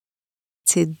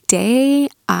today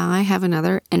I have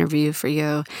another interview for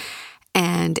you,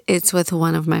 and it's with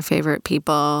one of my favorite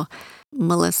people,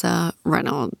 Melissa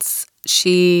Reynolds.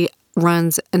 She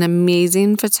runs an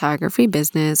amazing photography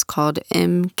business called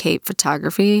M. Cape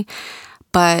Photography,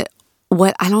 but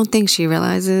what I don't think she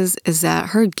realizes is that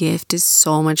her gift is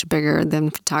so much bigger than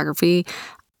photography.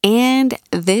 And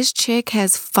this chick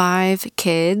has 5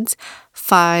 kids,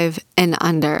 5 and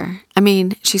under. I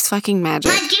mean, she's fucking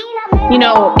magic. You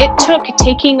know, it took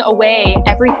taking away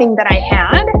everything that I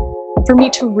had for me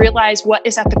to realize what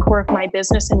is at the core of my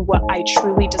business and what I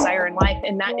truly desire in life.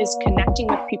 And that is connecting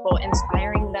with people,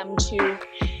 inspiring them to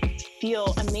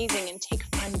feel amazing and take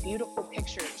fun, beautiful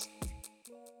pictures.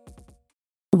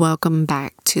 Welcome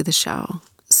back to the show.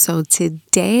 So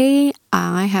today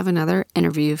I have another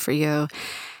interview for you,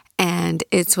 and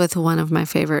it's with one of my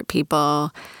favorite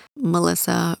people,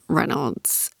 Melissa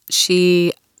Reynolds.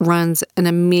 She runs an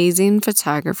amazing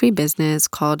photography business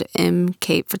called M.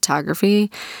 Cape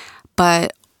Photography,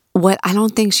 but what I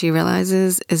don't think she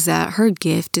realizes is that her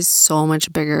gift is so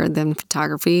much bigger than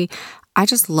photography. I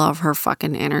just love her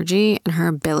fucking energy and her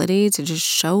ability to just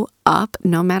show up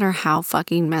no matter how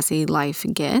fucking messy life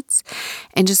gets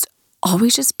and just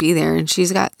always just be there. And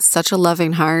she's got such a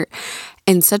loving heart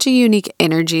and such a unique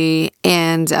energy.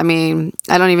 And I mean,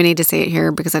 I don't even need to say it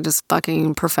here because I just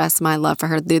fucking profess my love for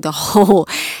her through the whole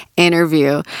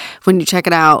interview when you check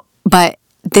it out. But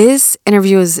this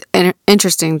interview is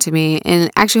interesting to me and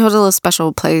actually holds a little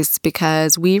special place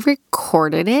because we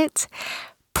recorded it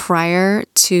prior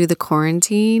to the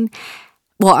quarantine.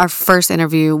 Well, our first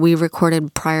interview we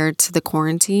recorded prior to the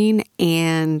quarantine,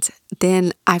 and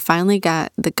then I finally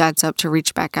got the guts up to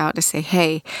reach back out to say,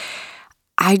 hey,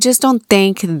 I just don't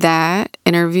think that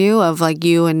interview of like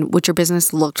you and what your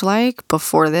business looked like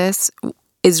before this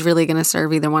is really going to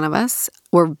serve either one of us.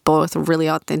 We're both really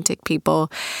authentic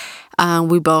people.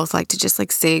 We both like to just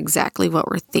like say exactly what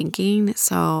we're thinking.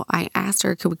 So I asked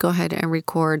her, could we go ahead and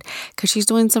record? Because she's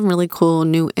doing some really cool,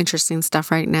 new, interesting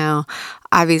stuff right now.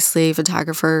 Obviously,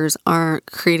 photographers aren't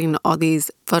creating all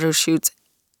these photo shoots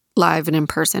live and in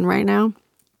person right now.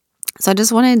 So I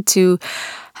just wanted to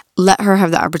let her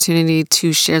have the opportunity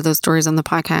to share those stories on the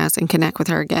podcast and connect with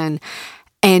her again.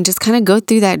 And just kind of go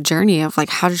through that journey of like,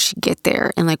 how did she get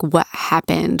there? And like, what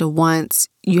happened once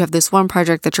you have this one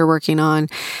project that you're working on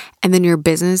and then your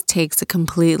business takes a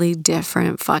completely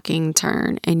different fucking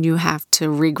turn and you have to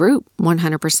regroup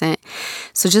 100%.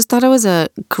 So just thought it was a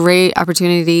great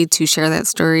opportunity to share that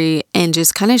story and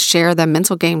just kind of share the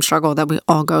mental game struggle that we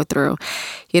all go through.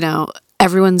 You know,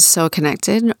 everyone's so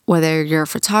connected, whether you're a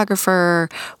photographer,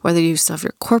 whether you still have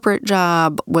your corporate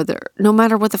job, no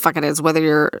matter what the fuck it is, whether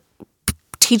you're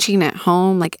teaching at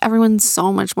home, like everyone's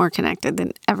so much more connected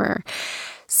than ever.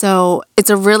 So it's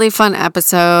a really fun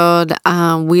episode.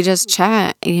 We just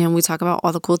chat and we talk about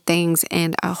all the cool things,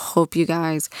 and I hope you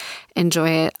guys enjoy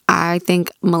it. I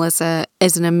think Melissa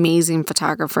is an amazing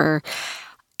photographer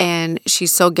and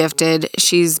she's so gifted.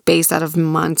 She's based out of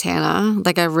Montana.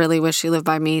 Like I really wish she lived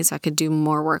by me so I could do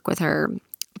more work with her.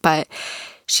 But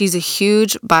she's a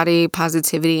huge body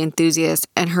positivity enthusiast,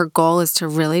 and her goal is to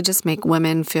really just make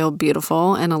women feel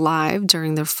beautiful and alive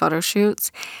during their photo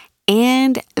shoots.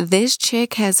 And this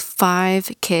chick has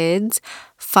 5 kids,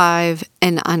 5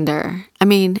 and under. I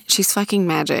mean, she's fucking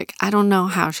magic. I don't know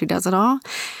how she does it all,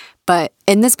 but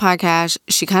in this podcast,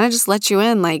 she kind of just lets you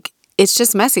in. Like, it's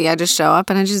just messy. I just show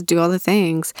up and I just do all the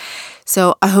things.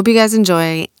 So I hope you guys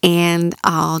enjoy, and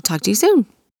I'll talk to you soon.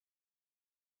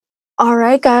 All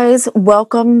right, guys,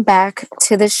 welcome back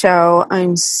to the show.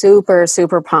 I'm super,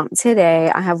 super pumped today.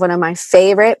 I have one of my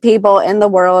favorite people in the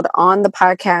world on the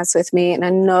podcast with me, and I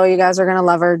know you guys are going to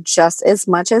love her just as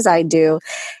much as I do.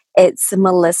 It's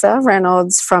Melissa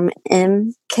Reynolds from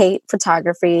M. Cape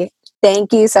Photography.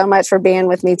 Thank you so much for being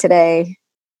with me today.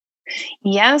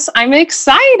 Yes, I'm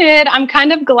excited. I'm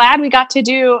kind of glad we got to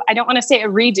do, I don't want to say a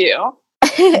redo,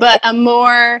 but a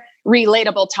more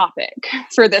relatable topic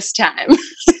for this time.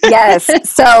 Yes.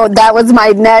 So that was my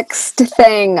next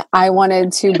thing I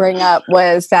wanted to bring up,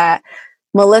 was that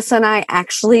Melissa and I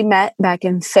actually met back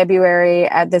in February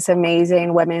at this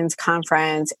amazing women's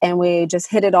conference, and we just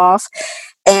hit it off.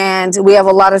 And we have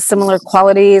a lot of similar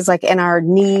qualities, like in our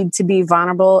need to be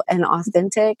vulnerable and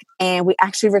authentic. And we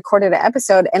actually recorded an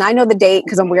episode, and I know the date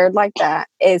because I'm weird like that.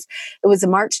 It was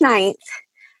March 9th.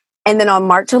 And then on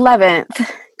March 11th,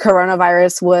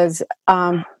 coronavirus was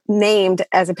named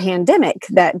as a pandemic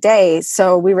that day.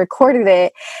 So we recorded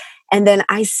it. And then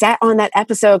I sat on that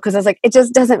episode because I was like, it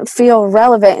just doesn't feel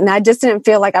relevant. And I just didn't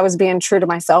feel like I was being true to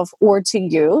myself or to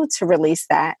you to release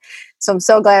that. So I'm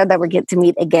so glad that we get to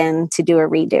meet again to do a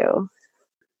redo.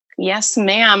 Yes,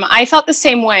 ma'am. I felt the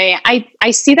same way.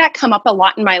 I see that come up a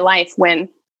lot in my life when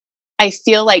I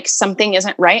feel like something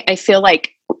isn't right. I feel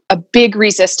like a big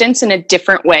resistance in a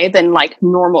different way than like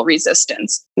normal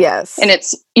resistance. Yes. And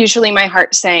it's usually my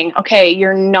heart saying, okay,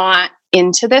 you're not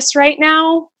into this right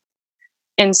now.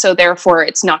 And so therefore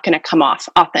it's not going to come off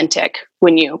authentic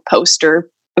when you post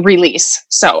or release.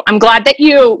 So I'm glad that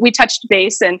we touched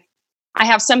base, and I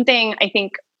have something I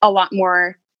think a lot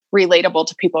more relatable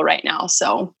to people right now.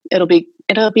 So it'll be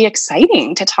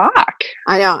exciting to talk.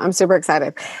 I know. I'm super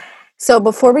excited. So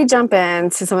before we jump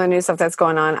into some of the new stuff that's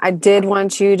going on, I did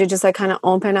want you to just like kind of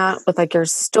open up with like your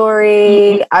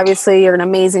story. Obviously, you're an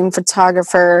amazing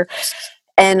photographer,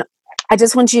 and I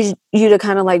just want you to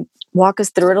kind of like walk us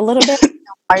through it a little bit,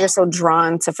 why you're so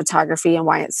drawn to photography and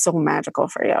why it's so magical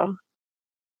for you.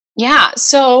 Yeah.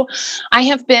 So I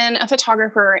have been a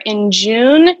photographer. In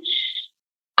June,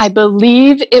 I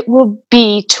believe it will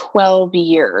be 12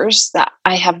 years that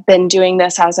I have been doing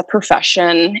this as a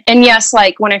profession. And yes,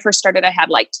 like when I first started, I had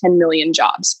like 10 million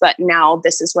jobs, but now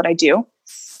this is what I do.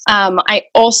 I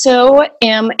also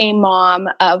am a mom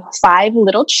of 5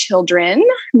 little children.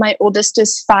 My oldest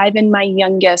is 5 and my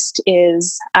youngest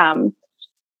is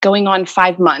going on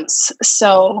 5 months.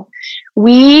 So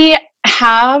we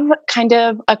have kind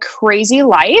of a crazy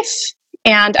life.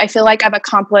 And I feel like I've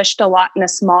accomplished a lot in a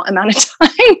small amount of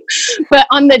time. But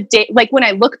on the day, like when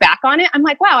I look back on it, I'm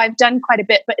like, wow, I've done quite a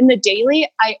bit. But in the daily,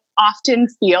 I often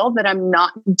feel that I'm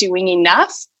not doing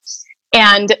enough.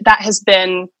 And that has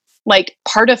been like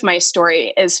part of my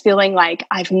story, is feeling like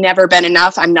I've never been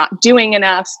enough. I'm not doing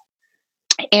enough.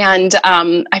 And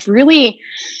I've really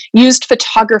used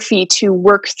photography to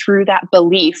work through that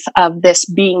belief of this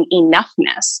being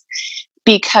enoughness,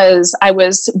 because I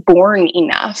was born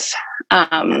enough.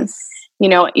 You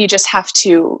know, you just have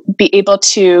to be able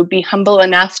to be humble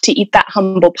enough to eat that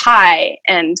humble pie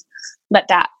and let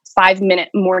that 5-minute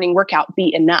morning workout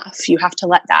be enough. You have to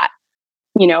let that,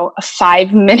 you know, a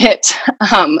 5-minute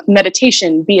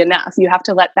meditation be enough. You have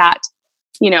to let that,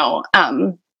 you know,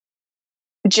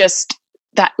 just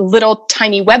that little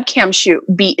tiny webcam shoot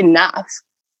be enough.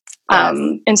 Yes.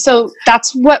 And so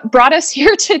that's what brought us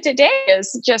here to today,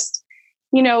 is just,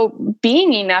 you know,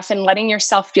 being enough and letting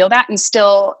yourself feel that and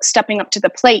still stepping up to the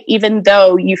plate, even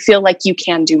though you feel like you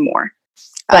can do more.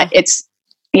 But it's,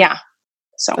 yeah.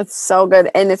 So it's so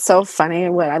good. And it's so funny.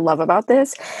 What I love about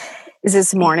this is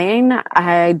this morning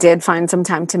I did find some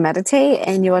time to meditate,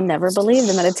 and you will never believe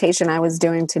the meditation I was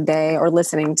doing today or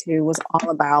listening to was all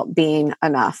about being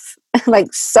enough. Like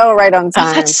so right on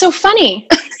time. Oh, that's so funny.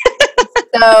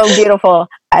 So beautiful.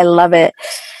 I love it.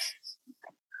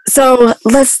 So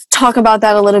let's talk about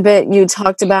that a little bit. You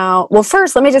talked about, well,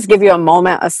 first, let me just give you a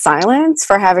moment of silence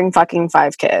for having fucking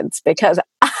 5 kids, because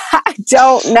I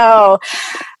don't know.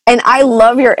 And I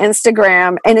love your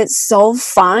Instagram, and it's so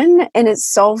fun and it's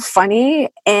so funny,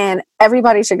 and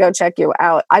everybody should go check you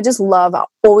out. I just love, I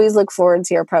always look forward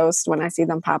to your posts when I see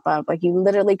them pop up. Like, you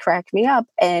literally crack me up,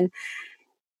 and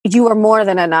you are more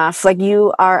than enough. Like,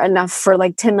 you are enough for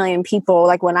like 10 million people.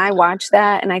 Like, when I watch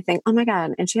that and I think, oh my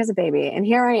God, and she has a baby, and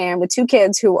here I am with 2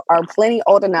 kids who are plenty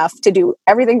old enough to do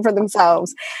everything for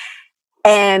themselves.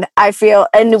 And I feel,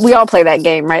 and we all play that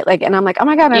game, right? Like, and I'm like, oh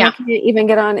my God, I can't even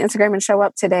get on Instagram and show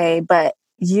up today. But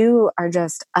you are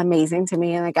just amazing to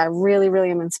me. And like, I really,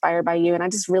 really am inspired by you. And I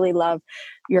just really love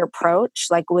your approach.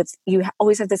 Like, with, you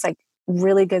always have this like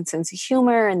really good sense of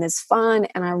humor and this fun.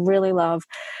 And I really love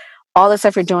all the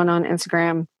stuff you're doing on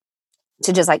Instagram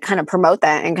to just like kind of promote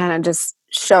that and kind of just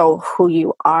show who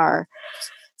you are.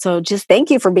 So just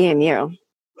thank you for being you.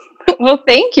 Well,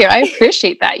 thank you. I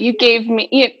appreciate that. You gave me,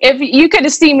 if you could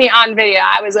have seen me on video,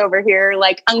 I was over here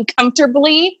like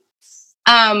uncomfortably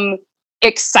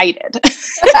excited.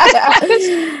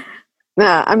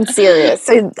 No, I'm serious.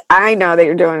 I know that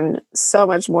you're doing so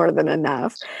much more than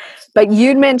enough. But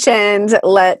you'd mentioned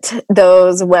let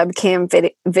those webcam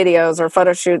videos or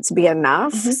photo shoots be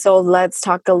enough. Mm-hmm. So let's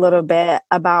talk a little bit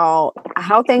about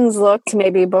how things looked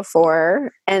maybe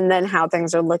before, and then how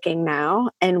things are looking now,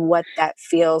 and what that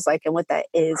feels like and what that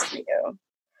is for you.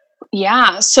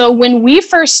 Yeah. So when we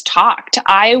first talked,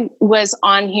 I was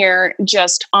on here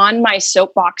just on my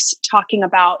soapbox talking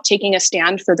about taking a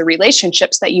stand for the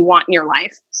relationships that you want in your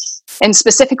life, and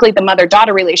specifically the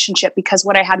mother-daughter relationship, because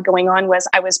what I had going on was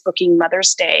I was booking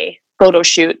Mother's Day photo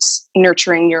shoots,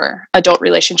 nurturing your adult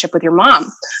relationship with your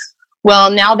mom. Well,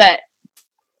 now that,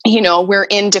 you know, we're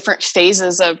in different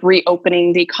phases of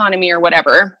reopening the economy or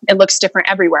whatever, it looks different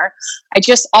everywhere. I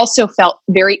just also felt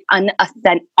very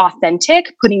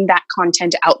unauthentic putting that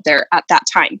content out there at that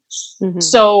time. Mm-hmm.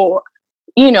 So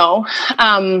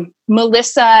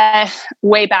Melissa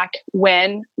way back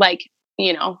when,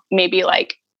 maybe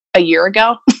like a year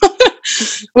ago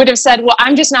would have said, well,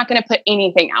 I'm just not going to put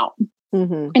anything out.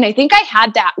 Mm-hmm. And I think I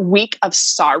had that week of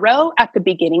sorrow at the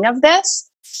beginning of this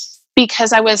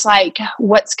because I was like,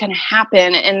 what's going to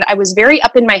happen? And I was very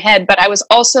up in my head, but I was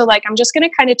also like, I'm just going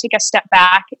to kind of take a step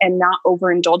back and not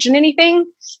overindulge in anything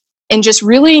and just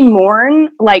really mourn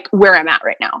like where I'm at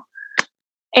right now.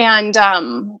 And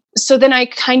so then I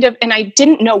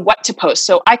didn't know what to post.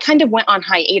 So I kind of went on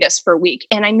hiatus for a week,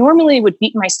 and I normally would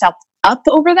beat myself up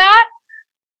over that.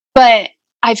 But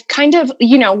I've kind of,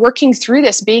 working through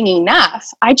this being enough,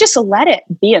 I just let it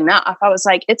be enough. I was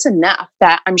like, it's enough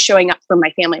that I'm showing up for my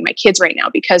family, my kids right now,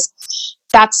 because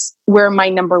that's where my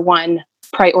number one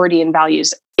priority and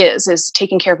values is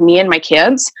taking care of me and my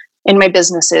kids, and my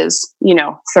business is,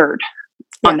 third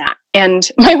on that. And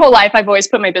my whole life, I've always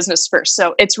put my business first.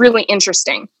 So it's really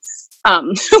interesting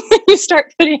when you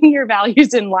start putting your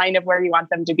values in line of where you want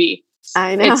them to be.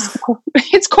 I know.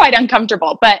 It's quite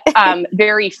uncomfortable, but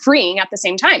very freeing at the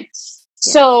same time. Yeah.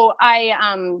 So I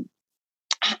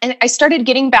started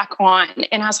getting back on,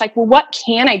 and I was like, well, what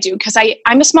can I do? Because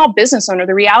I'm a small business owner.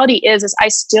 The reality is I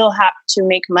still have to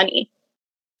make money.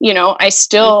 I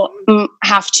still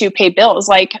have to pay bills.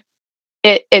 Like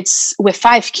it's with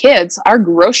 5 kids, our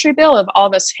grocery bill of all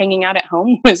of us hanging out at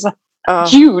home was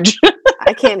huge.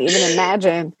 I can't even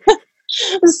imagine.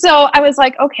 So I was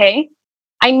like, okay,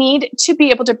 I need to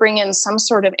be able to bring in some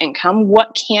sort of income.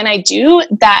 What can I do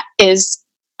that is,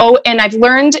 and I've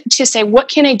learned to say, what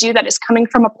can I do that is coming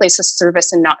from a place of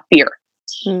service and not fear?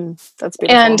 That's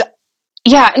beautiful. And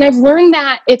and I've learned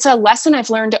that it's a lesson I've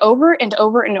learned over and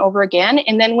over and over again.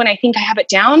 And then when I think I have it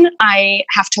down, I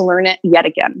have to learn it yet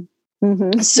again.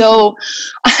 Mm-hmm. So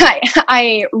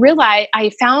I realized I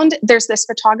found there's this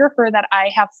photographer that I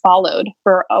have followed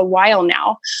for a while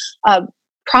now,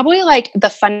 probably like the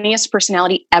funniest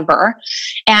personality ever.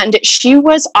 And she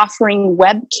was offering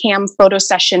webcam photo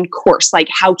session course, like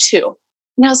how to.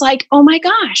 And I was like, oh my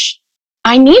gosh,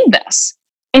 I need this.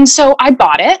 And so I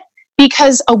bought it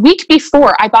because a week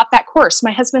before I bought that course,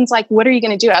 my husband's like, what are you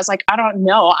going to do? I was like, I don't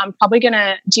know. I'm probably do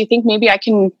you think maybe I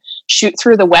can shoot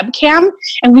through the webcam?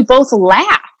 And we both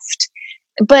laughed.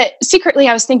 But secretly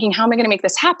I was thinking, how am I going to make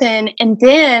this happen? And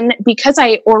then because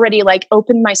I already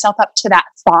opened myself up to that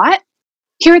thought,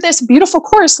 here this beautiful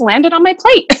course landed on my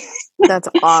plate. That's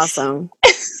awesome.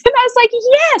 And I was like,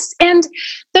 yes. And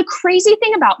the crazy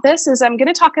thing about this is I'm going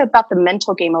to talk about the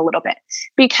mental game a little bit,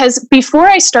 because before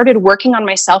I started working on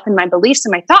myself and my beliefs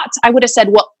and my thoughts, I would have said,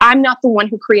 well, I'm not the one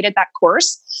who created that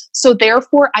course. So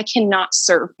therefore I cannot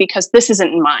serve because this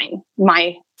isn't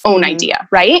my own idea.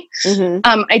 Right.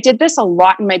 Mm-hmm. I did this a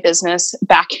lot in my business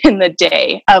back in the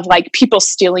day of people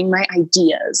stealing my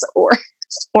ideas or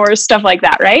stuff like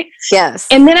that. Right. Yes.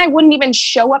 And then I wouldn't even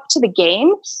show up to the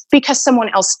game because someone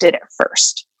else did it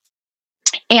first.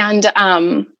 And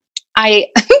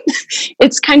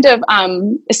it's kind of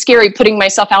scary putting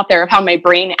myself out there of how my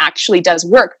brain actually does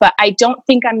work, but I don't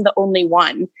think I'm the only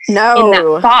one in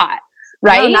that thought.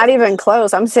 Right? No, not even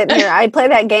close. I'm sitting here. I play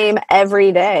that game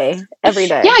every day.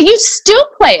 Yeah, you still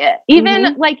play it.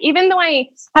 Even even though I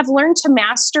have learned to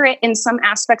master it in some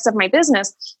aspects of my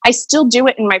business, I still do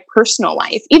it in my personal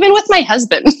life, even with my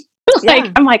husband.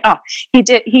 I'm like, oh,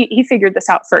 he figured this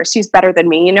out first. He's better than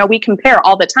me. We compare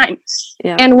all the time.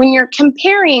 Yeah. And when you're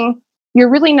comparing,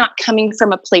 you're really not coming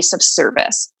from a place of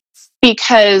service,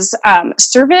 because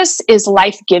service is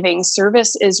life-giving.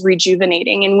 Service is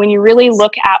rejuvenating. And when you really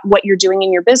look at what you're doing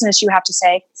in your business, you have to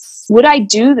say, would I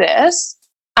do this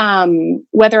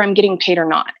whether I'm getting paid or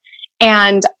not?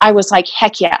 And I was like,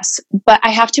 heck yes, but I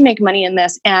have to make money in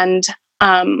this. And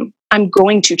I'm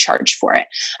going to charge for it.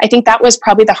 I think that was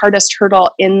probably the hardest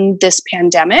hurdle in this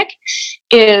pandemic,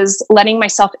 is letting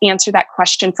myself answer that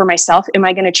question for myself. Am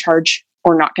I going to charge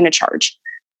or not going to charge?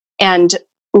 And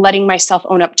letting myself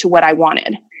own up to what I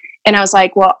wanted. And I was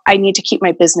like, well, I need to keep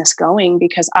my business going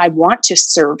because I want to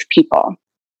serve people.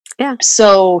 Yeah.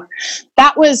 So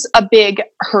that was a big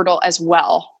hurdle as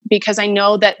well, because I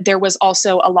know that there was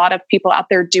also a lot of people out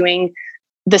there doing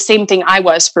the same thing I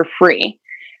was for free.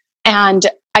 And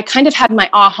I kind of had my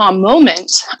aha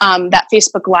moment, that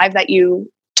Facebook Live that you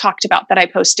talked about that I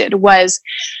posted was,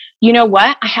 you know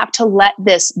what? I have to let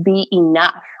this be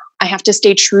enough. I have to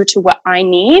stay true to what I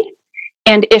need.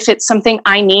 And if it's something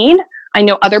I need, I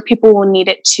know other people will need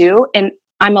it too. And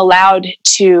I'm allowed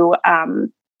to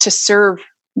serve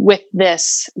with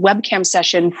this webcam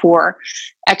session for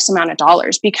X amount of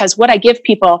dollars, because what I give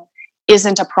people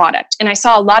isn't a product. And I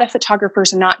saw a lot of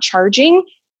photographers not charging.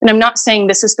 And I'm not saying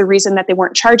this is the reason that they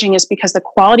weren't charging, is because the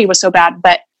quality was so bad,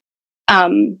 but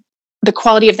the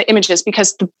quality of the images,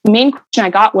 because the main question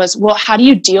I got was, well, how do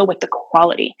you deal with the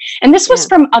quality? And this was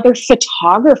from other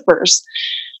photographers.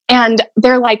 And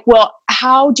they're like, well,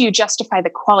 how do you justify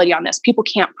the quality on this? People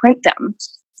can't print them,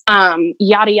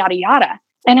 yada, yada, yada.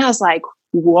 And I was like,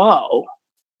 whoa,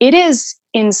 it is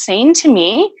insane to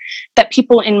me that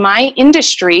people in my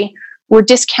industry were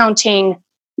discounting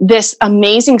this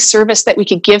amazing service that we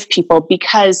could give people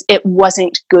because it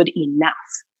wasn't good enough.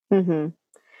 Mm-hmm.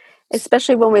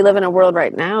 Especially when we live in a world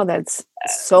right now that's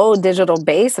so digital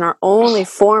based and our only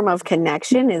form of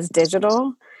connection is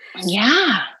digital.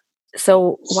 Yeah.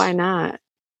 So why not?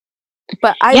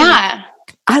 But I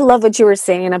love what you were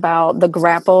saying about the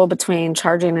grapple between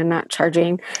charging and not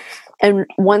charging. And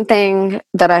one thing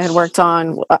that I had worked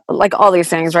on, like all these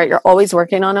things, right? You're always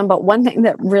working on them. But one thing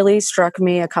that really struck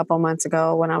me a couple months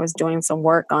ago when I was doing some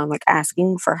work on like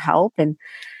asking for help and,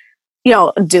 you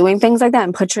know, doing things like that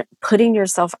and putting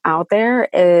yourself out there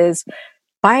is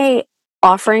by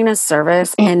offering a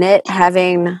service and it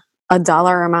having a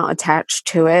dollar amount attached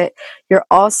to it, you're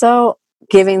also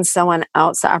giving someone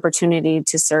else the opportunity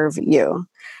to serve you.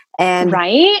 And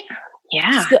right?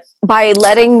 Yeah. By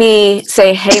letting me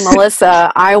say, hey,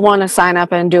 Melissa, I want to sign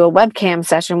up and do a webcam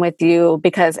session with you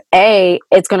because A,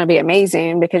 it's going to be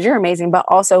amazing because you're amazing, but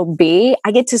also B,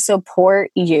 I get to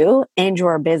support you and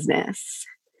your business.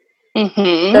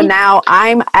 Mm-hmm. So now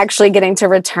I'm actually getting to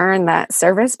return that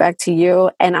service back to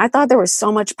you. And I thought there was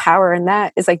so much power in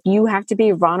that. It's like you have to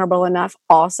be vulnerable enough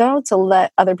also to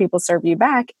let other people serve you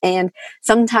back. And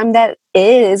sometimes that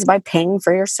is by paying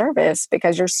for your service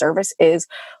because your service is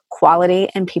quality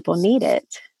and people need it.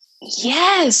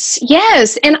 Yes.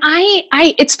 And I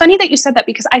it's funny that you said that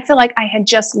because I feel like I had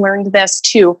just learned this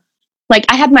too. Like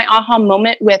I had my aha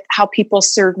moment with how people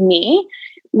serve me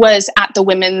was at the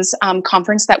women's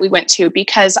conference that we went to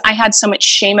because I had so much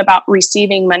shame about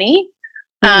receiving money.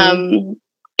 And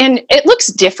it looks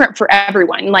different for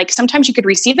everyone. Like sometimes you could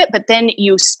receive it, but then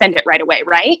you spend it right away,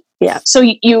 right? Yeah. So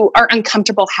you are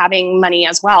uncomfortable having money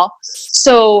as well.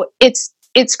 So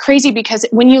it's crazy because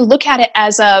when you look at it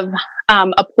as of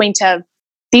a point of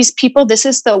these people, this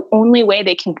is the only way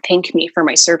they can thank me for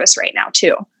my service right now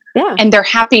too. Yeah. And they're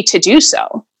happy to do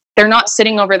so. They're not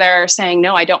sitting over there saying,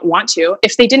 no, I don't want to.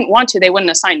 If they didn't want to, they wouldn't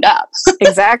have signed up.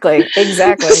 Exactly.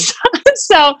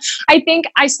 So I think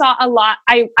I saw a lot.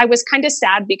 I was kind of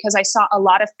sad because I saw a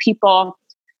lot of people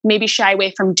maybe shy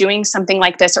away from doing something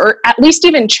like this, or at least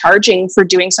even charging for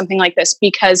doing something like this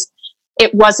because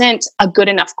it wasn't a good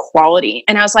enough quality.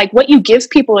 And I was like, what you give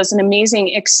people is an amazing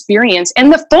experience.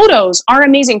 And the photos are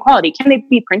amazing quality. Can they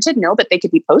be printed? No, but they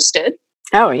could be posted.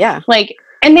 Oh yeah. Like,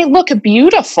 and they look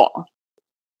beautiful.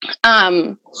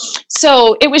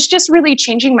 So it was just really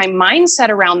changing my mindset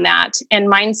around that and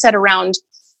mindset around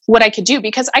what I could do,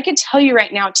 because I could tell you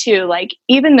right now too, like,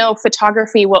 even though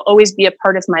photography will always be a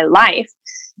part of my life,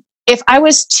 if I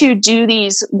was to do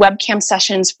these webcam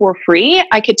sessions for free,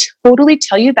 I could totally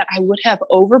tell you that I would have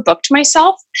overbooked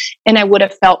myself and I would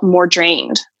have felt more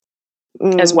drained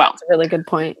as well. That's a really good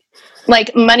point.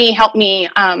 Like money helped me,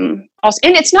 also,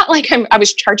 and it's not like I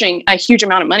was charging a huge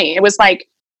amount of money. It was like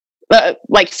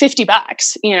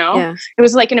 $50, you know. Yeah. It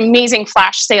was like an amazing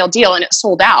flash sale deal and it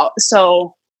sold out.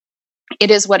 So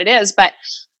it is what it is. But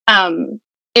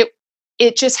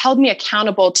it just held me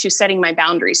accountable to setting my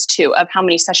boundaries too, of how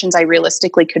many sessions I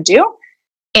realistically could do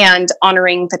and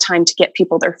honoring the time to get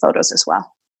people their photos as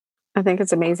well. I think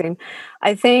it's amazing.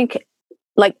 I think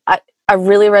like I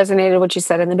really resonated what you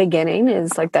said in the beginning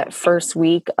is like that first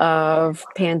week of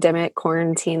pandemic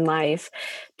quarantine life,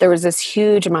 there was this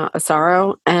huge amount of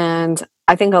sorrow. And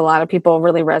I think a lot of people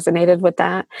really resonated with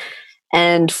that.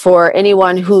 And for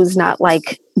anyone who's not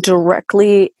like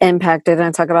directly impacted, and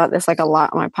I talk about this like a lot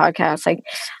on my podcast, like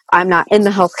I'm not in the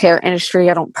healthcare industry.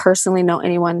 I don't personally know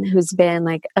anyone who's been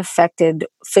like affected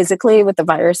physically with the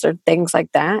virus or things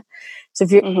like that. So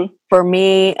if you, for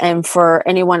me and for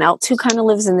anyone else who kind of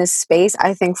lives in this space,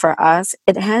 I think for us,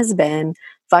 it has been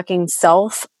fucking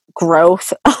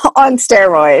self-growth on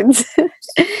steroids.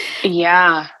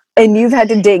 Yeah. And you've had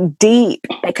to dig deep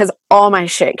because all my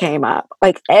shit came up.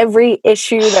 Like every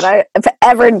issue that I've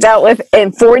ever dealt with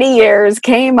in 40 years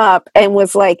came up and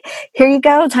was like, here you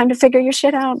go. Time to figure your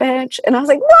shit out, bitch. And I was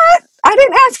like, what? I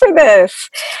didn't ask for this.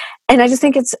 And I just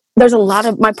think there's a lot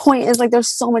of, my point is like,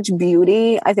 there's so much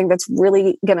beauty. I think that's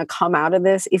really going to come out of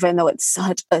this, even though it's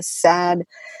such a sad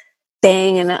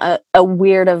thing and a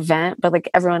weird event. But like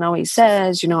everyone always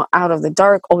says, you know, out of the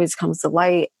dark always comes the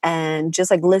light. And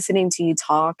just like listening to you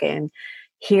talk and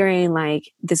hearing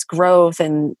like this growth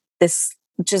and this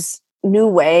just new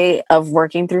way of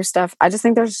working through stuff, I just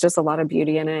think there's just a lot of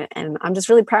beauty in it. And I'm just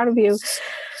really proud of you.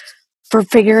 for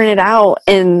figuring it out.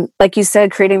 And like you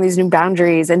said, creating these new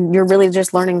boundaries, and you're really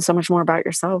just learning so much more about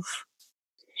yourself.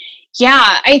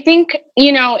 Yeah, I think,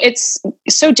 it's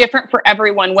so different for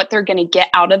everyone what they're going to get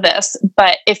out of this.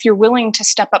 But if you're willing to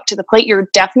step up to the plate, you're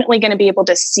definitely going to be able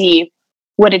to see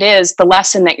what it is, the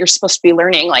lesson that you're supposed to be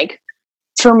learning. Like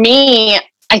for me,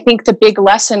 I think the big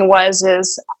lesson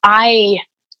is I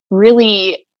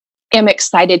really am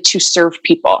excited to serve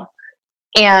people.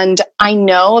 And I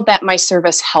know that my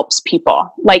service helps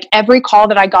people. Like every call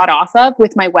that I got off of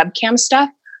with my webcam stuff,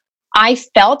 I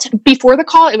felt before the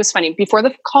call, it was funny. Before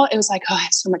the call, it was like, oh, I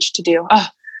have so much to do. Oh,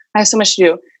 I have so much to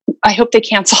do. I hope they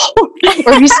cancel or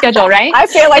reschedule, right? I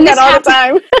feel like that all the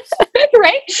time.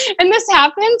 Right? And this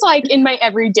happens like in my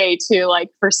everyday too, like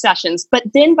for sessions. But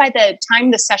then by the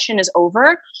time the session is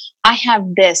over, I have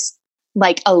this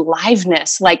like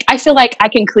aliveness. Like I feel like I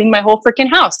can clean my whole freaking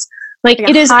house. Like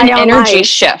it is an energy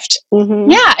shift.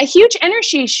 Mm-hmm. Yeah, a huge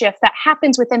energy shift that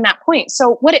happens within that point.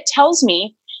 So what it tells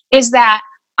me is that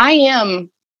I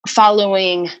am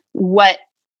following what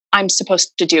I'm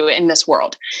supposed to do in this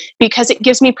world because it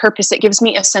gives me purpose. It gives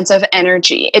me a sense of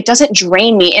energy. It doesn't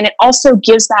drain me. And it also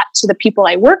gives that to the people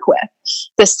I work with,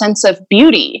 this sense of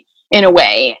beauty in a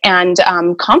way and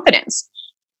confidence.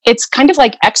 It's kind of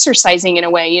like exercising in a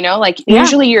way,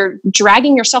 usually you're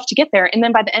dragging yourself to get there. And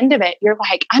then by the end of it, you're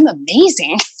like, I'm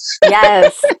amazing.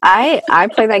 Yes. I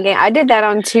play that game. I did that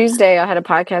on Tuesday. I had a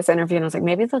podcast interview and I was like,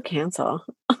 maybe they'll cancel.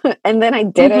 And then I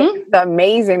did it.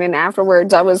 Amazing. And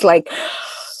afterwards I was like,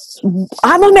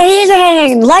 I'm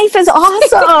amazing. Life is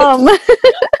awesome.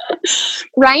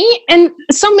 Right. And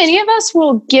so many of us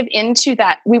will give into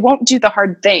that. We won't do the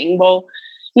hard thing. Well,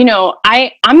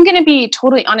 I'm going to be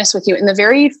totally honest with you. In the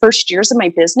very first years of my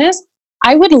business,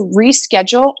 I would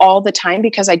reschedule all the time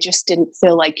because I just didn't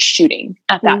feel like shooting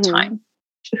at that time.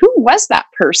 Who was that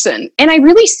person? And I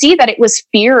really see that it was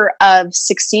fear of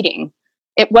succeeding.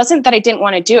 It wasn't that I didn't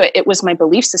want to do it. It was my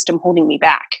belief system holding me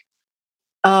back.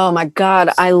 Oh my God.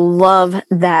 I love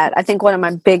that. I think one of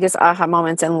my biggest aha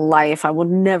moments in life, I will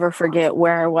never forget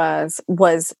where I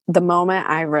was the moment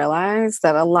I realized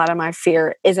that a lot of my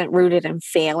fear isn't rooted in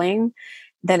failing,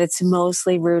 that it's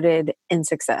mostly rooted in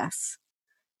success.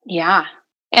 Yeah.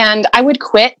 And I would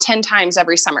quit 10 times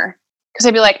every summer because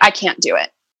I'd be like, I can't do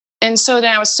it. And so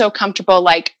then I was so comfortable,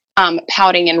 like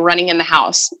pouting and running in the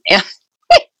house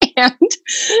and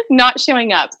not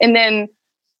showing up. And then,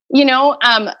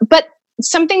 but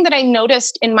something that I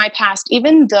noticed in my past,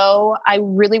 even though I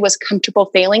really was comfortable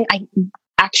failing, I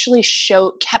actually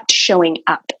kept showing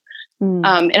up. And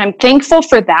I'm thankful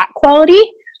for that quality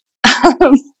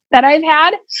that I've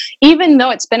had, even though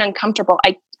it's been uncomfortable.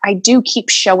 I do keep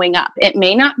showing up. It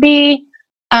may not be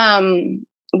when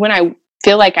I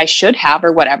feel like I should have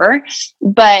or whatever,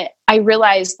 but I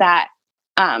realize that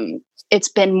it's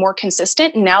been more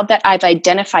consistent. Now that I've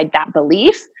identified that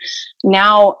belief,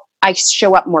 now I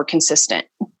show up more consistent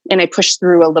and I push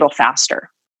through a little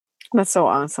faster. That's so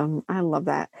awesome. I love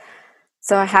that.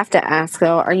 So I have to ask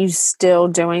though, are you still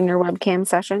doing your webcam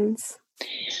sessions?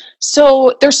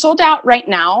 So they're sold out right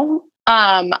now.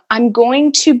 I'm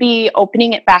going to be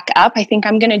opening it back up. I think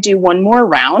I'm going to do one more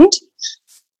round.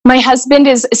 My husband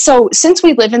since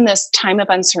we live in this time of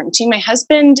uncertainty, my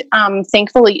husband,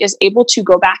 thankfully is able to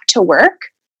go back to work,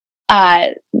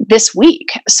 this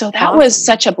week. So that was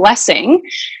such a blessing.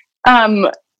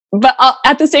 But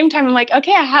at the same time, I'm like,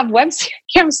 okay, I have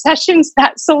webcam sessions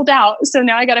that sold out. So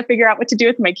now I got to figure out what to do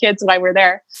with my kids while we're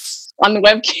there on the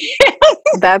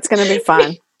webcam. That's going to be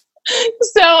fun.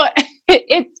 So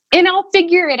and I'll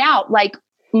figure it out. Like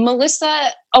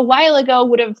Melissa a while ago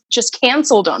would have just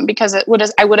canceled them because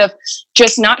I would have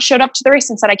just not showed up to the race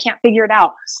and said, I can't figure it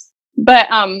out. But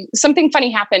something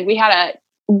funny happened. We had a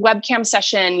webcam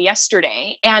session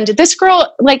yesterday and this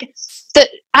girl,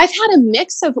 I've had a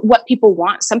mix of what people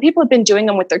want. Some people have been doing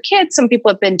them with their kids. Some people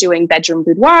have been doing bedroom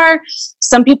boudoir.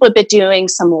 Some people have been doing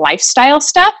some lifestyle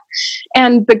stuff.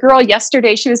 And the girl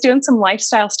yesterday, she was doing some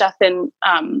lifestyle stuff and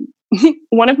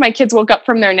one of my kids woke up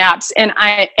from their naps and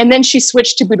then she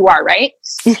switched to boudoir, right?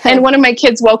 And one of my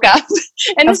kids woke up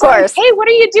and was like, hey, what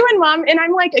are you doing, Mom? And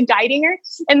I'm like guiding her.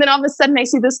 And then all of a sudden I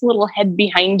see this little head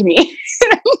behind me.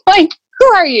 And I'm like, who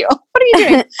are you? What are you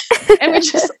doing? And we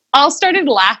just all started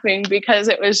laughing because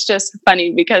it was just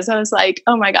funny because I was like,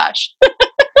 oh my gosh.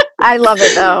 I love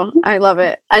it though. I love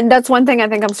it. And that's one thing I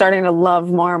think I'm starting to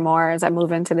love more and more as I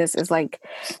move into this is like,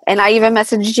 and I even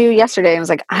messaged you yesterday and was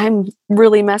like, I'm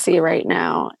really messy right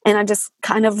now. And I just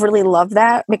kind of really love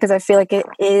that because I feel like it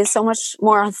is so much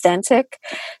more authentic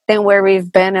than where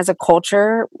we've been as a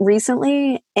culture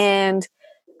recently. And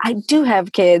I do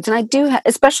have kids and I do,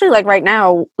 especially like right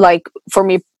now, like for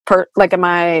me like in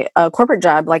my corporate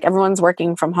job, like everyone's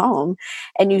working from home,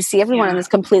 and you see everyone in this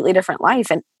completely different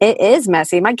life, and it is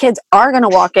messy. My kids are going to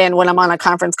walk in when I'm on a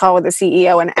conference call with the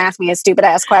CEO and ask me a stupid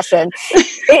ass question.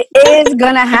 It is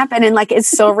going to happen, and like it's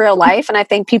so real life. And I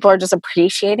think people are just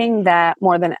appreciating that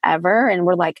more than ever. And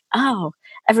we're like, oh,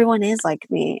 everyone is like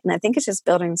me. And I think it's just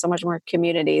building so much more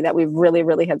community that we really,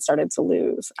 really had started to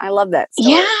lose. I love that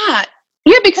story.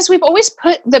 Yeah, because we've always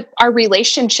put our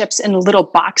relationships in little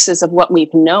boxes of what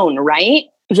we've known, right?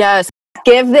 Yes.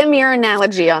 Give them your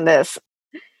analogy on this.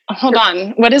 Hold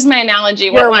on. What is my analogy?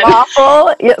 Your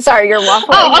waffle. Your waffle.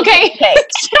 Oh, okay.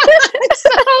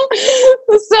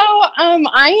 so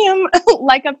I am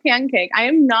like a pancake. I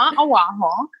am not a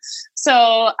waffle.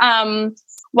 So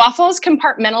waffles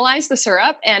compartmentalize the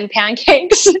syrup, and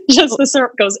pancakes, just the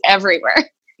syrup goes everywhere.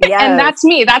 Yes. And that's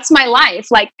me. That's my life.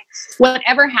 Like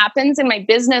whatever happens in my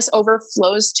business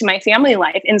overflows to my family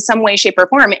life in some way, shape, or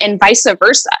form, and vice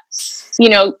versa. You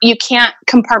know, you can't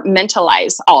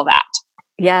compartmentalize all that.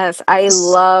 Yes, I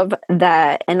love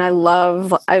that. And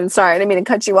I'm sorry, I didn't mean to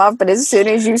cut you off, but as soon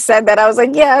as you said that, I was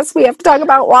like, yes, we have to talk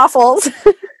about waffles.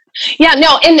 Yeah,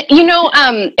 no. And you know,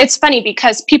 it's funny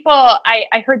because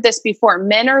I heard this before,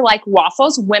 men are like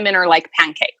waffles, women are like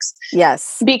pancakes.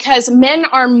 Yes. Because men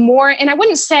are more, and I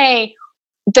wouldn't say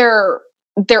they're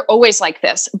always like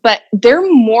this, but they're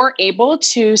more able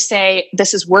to say,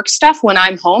 this is work stuff. When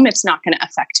I'm home, it's not going to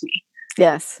affect me.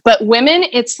 Yes. But women,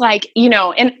 it's like, you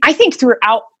know, and I think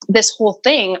throughout this whole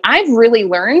thing, I've really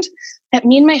learned that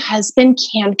me and my husband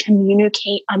can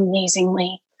communicate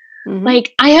amazingly. Mm-hmm.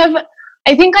 Like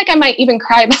I think like I might even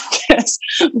cry about this,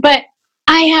 but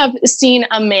I have seen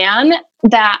a man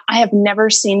that I have never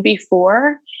seen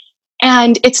before.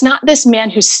 And it's not this man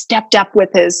who stepped up with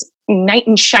his knight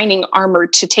in shining armor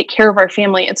to take care of our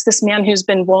family. It's this man who's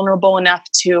been vulnerable enough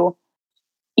to,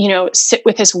 you know, sit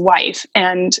with his wife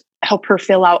and help her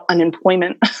fill out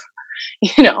unemployment.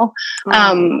 You know,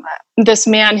 this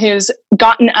man who's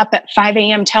gotten up at 5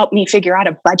 a.m. to help me figure out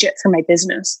a budget for my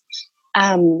business.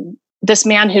 This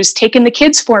man who's taken the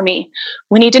kids for me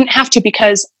when he didn't have to,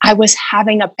 because I was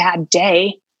having a bad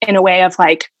day, in a way of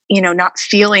like, you know, not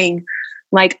feeling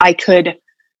like I could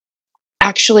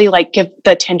actually like give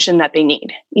the attention that they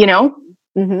need, you know?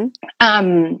 Mm-hmm.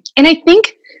 And I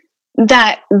think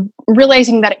that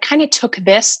realizing that it kind of took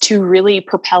this to really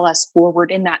propel us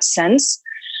forward in that sense.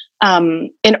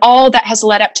 And all that has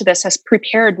led up to this has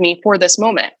prepared me for this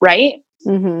moment. Right.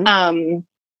 Mm-hmm.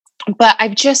 But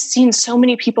I've just seen so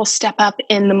many people step up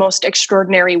in the most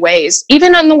extraordinary ways,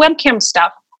 even on the webcam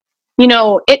stuff. You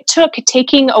know, it took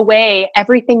taking away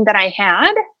everything that I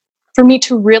had for me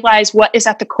to realize what is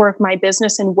at the core of my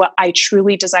business and what I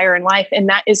truly desire in life. And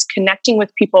that is connecting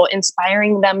with people,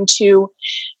 inspiring them to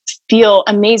feel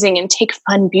amazing and take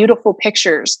fun, beautiful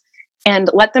pictures, and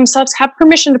let themselves have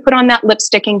permission to put on that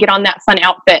lipstick and get on that fun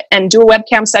outfit and do a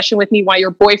webcam session with me while your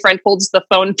boyfriend holds the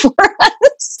phone for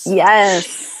us.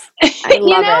 Yes. I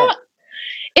love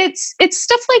it. It's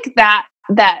stuff like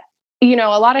that, you know,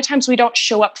 a lot of times we don't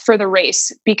show up for the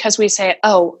race because we say,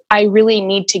 oh, I really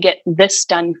need to get this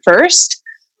done first.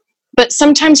 But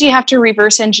sometimes you have to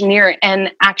reverse engineer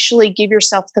and actually give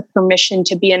yourself the permission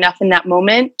to be enough in that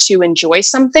moment to enjoy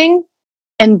something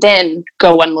and then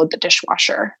go unload the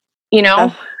dishwasher, you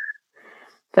know?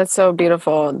 That's so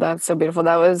beautiful. That's so beautiful.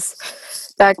 That was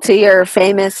back to your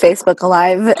famous Facebook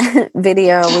Live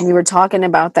video when you were talking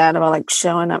about that, about like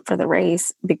showing up for the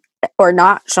race or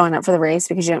not showing up for the race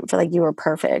because you didn't feel like you were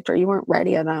perfect or you weren't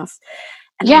ready enough.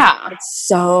 And yeah, it's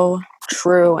so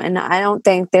true. And I don't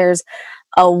think there's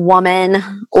a woman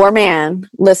or man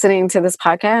listening to this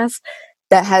podcast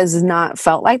that has not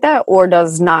felt like that or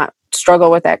does not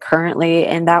struggle with that currently.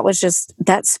 And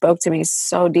that spoke to me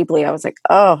so deeply. I was like,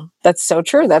 oh, that's so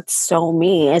true. That's so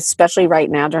me, especially right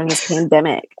now during this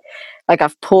pandemic. Like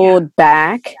I've pulled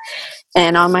back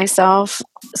and on myself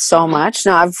so much.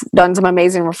 Now I've done some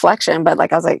amazing reflection, but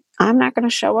like, I was like, I'm not going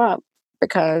to show up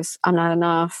because I'm not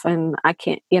enough and I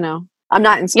can't, you know, I'm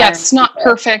not inspired. Yeah, it's not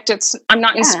perfect. I'm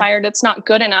not inspired. It's not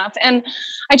good enough. And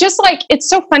I just like, it's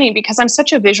so funny because I'm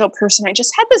such a visual person. I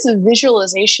just had this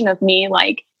visualization of me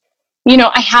like, you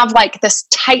know, I have like this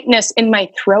tightness in my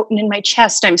throat and in my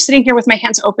chest. I'm sitting here with my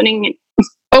hands open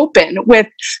with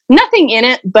nothing in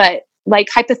it, but like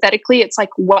hypothetically, it's like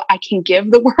what I can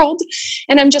give the world.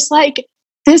 And I'm just like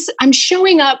I'm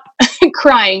showing up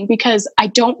crying because I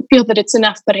don't feel that it's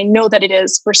enough, but I know that it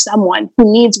is for someone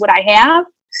who needs what I have.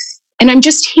 And I'm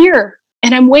just here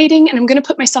and I'm waiting and I'm going to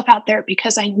put myself out there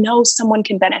because I know someone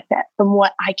can benefit from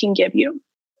what I can give you.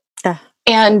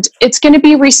 And it's going to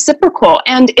be reciprocal.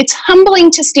 And it's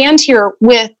humbling to stand here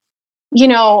with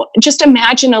just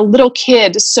imagine a little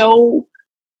kid so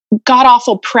god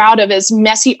awful proud of his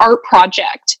messy art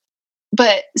project,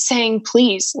 but saying,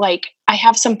 please, like, I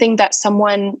have something that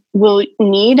someone will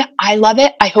need. I love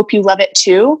it. I hope you love it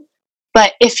too.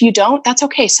 But if you don't, that's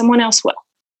okay. Someone else will.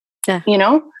 Yeah.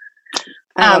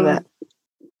 I love it.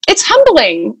 It's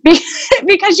humbling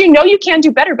because you can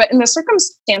do better, but in the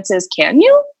circumstances, can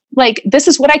you? Like, this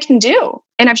is what I can do.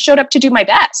 And I've showed up to do my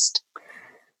best.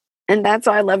 And that's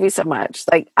why I love you so much.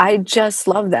 Like, I just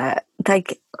love that.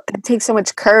 Like, it takes so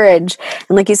much courage.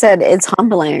 And like you said, it's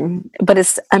humbling, but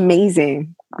it's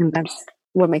amazing. And that's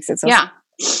what makes it so. Yeah.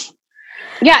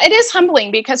 Yeah, it is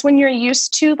humbling because when you're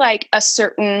used to like a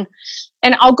certain,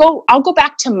 and I'll go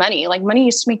back to money. Like, money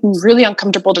used to make me really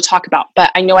uncomfortable to talk about,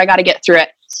 but I know I got to get through it.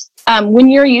 When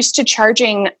you're used to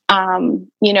charging,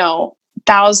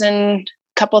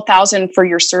 couple thousand for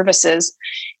your services,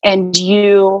 and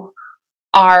you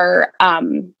are,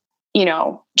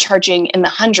 charging in the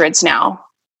hundreds now,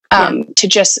 to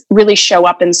just really show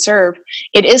up and serve,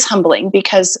 it is humbling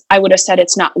because I would have said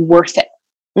it's not worth it.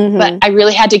 Mm-hmm. But I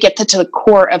really had to get to the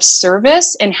core of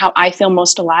service and how I feel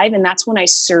most alive. And that's when I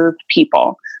serve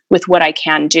people with what I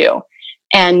can do.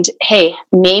 And hey,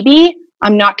 maybe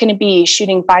I'm not going to be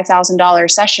shooting $5,000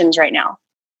 sessions right now.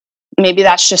 Maybe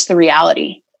that's just the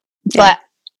reality. Yeah.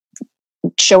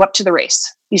 But show up to the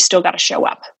race. You still got to show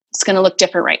up. It's going to look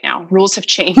different right now. Rules have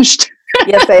changed.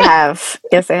 Yes, they have.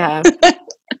 Yes, they have.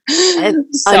 And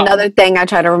another thing I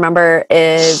try to remember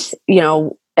is,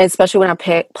 especially when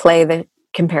I play the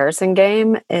comparison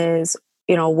game, is,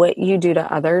 what you do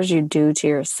to others, you do to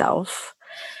yourself.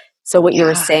 So what you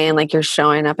were saying, like, you're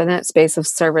showing up in that space of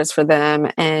service for them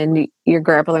and you're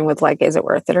grappling with, like, is it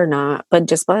worth it or not? But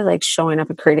just by like showing up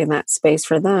and creating that space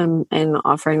for them and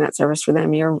offering that service for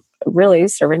them, you're really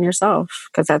serving yourself,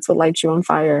 because that's what lights you on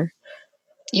fire.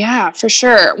 Yeah, for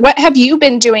sure. What have you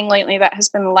been doing lately that has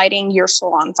been lighting your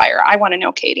soul on fire? I want to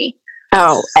know, Katie.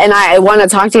 Oh, and I want to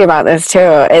talk to you about this too.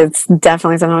 It's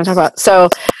definitely something I want to talk about. So,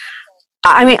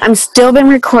 I mean, I'm still been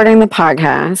recording the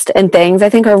podcast and things I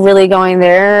think are really going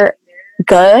there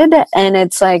good. And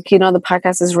it's like, the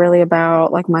podcast is really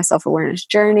about like my self-awareness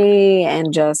journey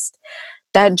and just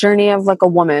that journey of like a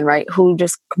woman, right, who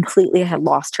just completely had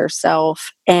lost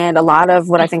herself. And a lot of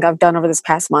what I think I've done over this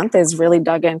past month is really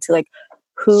dug into like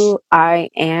who I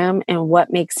am and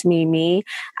what makes me me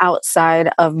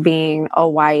outside of being a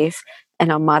wife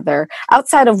and a mother,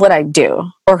 outside of what I do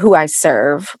or who I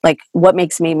serve, like what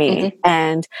makes me me. Mm-hmm.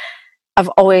 And I've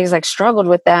always like struggled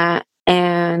with that.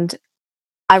 And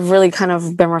I've really kind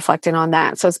of been reflecting on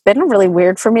that. So it's been really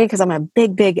weird for me because I'm a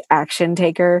big action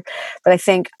taker, but I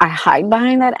think I hide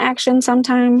behind that action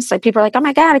sometimes. Like, people are like, oh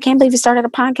my God, I can't believe you started a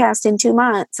podcast in 2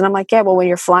 months. And I'm like, yeah, well, when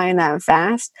you're flying that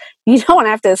fast, you don't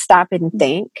have to stop and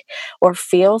think or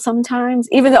feel sometimes,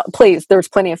 even though, please, there's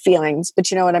plenty of feelings,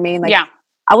 but you know what I mean? Like, yeah.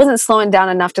 I wasn't slowing down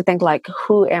enough to think like,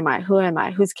 who am I? Who am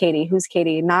I? Who's Katie? Who's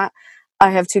Katie? Not, I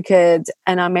have 2 kids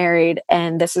and I'm married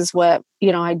and this is what,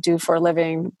 I do for a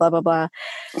living, blah, blah, blah.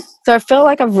 So I feel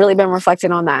like I've really been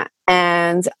reflecting on that.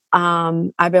 And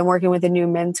I've been working with a new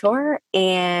mentor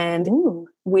and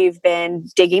we've been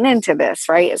digging into this,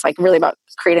 right? It's like really about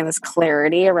creating this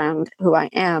clarity around who I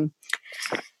am.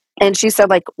 And she said,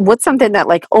 like, what's something that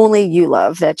like only you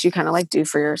love that you kind of like do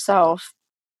for yourself?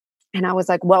 And I was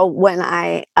like, well, when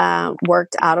I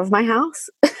worked out of my house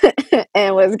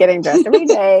and was getting dressed every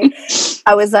day,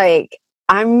 I was like,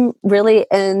 I'm really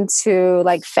into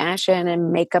like fashion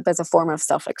and makeup as a form of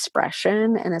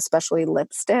self-expression, and especially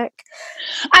lipstick.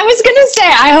 I was going to say,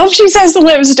 I hope she says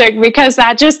lipstick because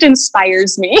that just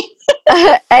inspires me.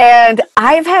 And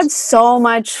I've had so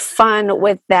much fun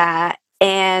with that.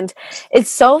 And it's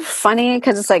so funny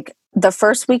because it's like, the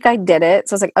first week I did it,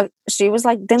 so I was like, she was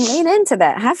like, then lean into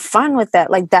that. Have fun with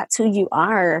that. Like, that's who you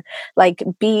are. Like,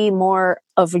 be more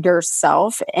of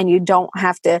yourself. And you don't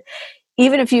have to,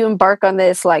 even if you embark on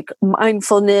this like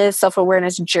mindfulness,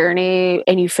 self-awareness journey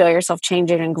and you feel yourself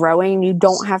changing and growing, you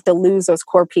don't have to lose those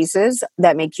core pieces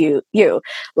that make you you.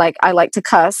 Like, I like to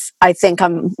cuss. I think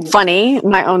I'm funny,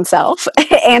 my own self.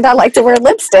 And I like to wear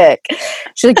lipstick.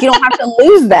 She's like, you don't have to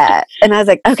lose that. And I was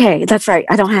like, okay, that's right.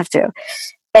 I don't have to.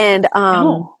 And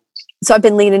so I've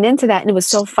been leaning into that. And it was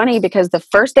so funny because the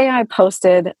first day I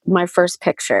posted my first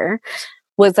picture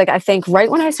was like, I think right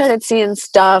when I started seeing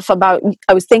stuff about,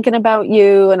 I was thinking about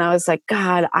you and I was like,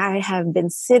 God, I have been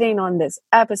sitting on this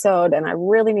episode and I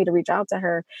really need to reach out to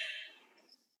her.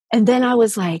 And then I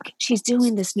was like, she's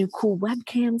doing this new cool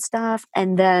webcam stuff.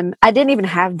 And then I didn't even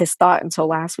have this thought until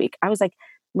last week. I was like,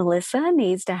 Melissa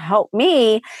needs to help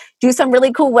me do some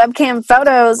really cool webcam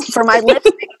photos for my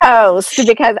lipstick post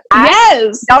because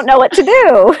I don't know what to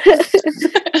do.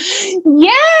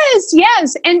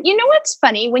 Yes. And you know what's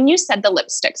funny? When you said the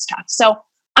lipstick stuff, so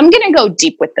I'm going to go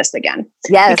deep with this again.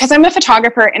 Yes. Because I'm a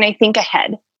photographer and I think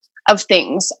ahead of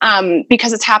things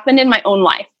because it's happened in my own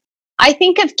life. I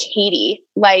think of Katie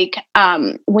like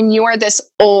when you are this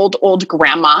old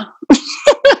grandma.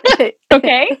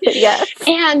 Okay. Yes.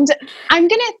 And I'm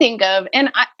going to think of,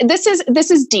 and this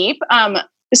is deep.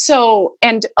 So,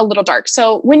 and a little dark.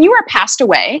 So when you are passed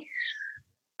away,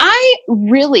 I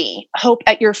really hope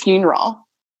at your funeral,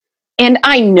 and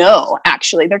I know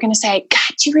actually they're going to say,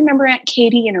 God, do you remember Aunt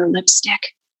Katie and her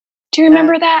lipstick? Do you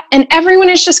remember that? And everyone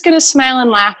is just going to smile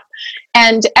and laugh.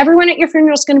 And everyone at your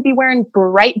funeral is going to be wearing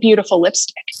bright, beautiful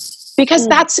lipstick because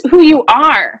that's who you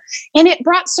are. And it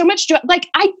brought so much joy. Like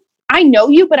I know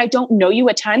you, but I don't know you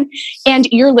a ton. And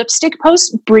your lipstick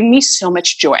posts bring me so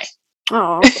much joy.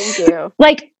 Oh, thank you.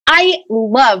 Like I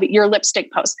love your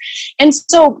lipstick posts. And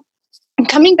so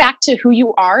coming back to who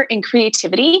you are in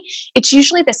creativity, it's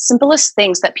usually the simplest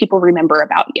things that people remember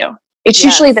about you. It's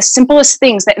usually the simplest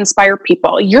things that inspire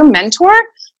people. Your mentor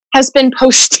has been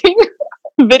posting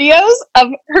videos of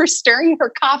her stirring her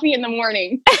coffee in the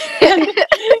morning. And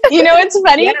you know, it's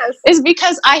funny is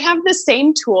because I have the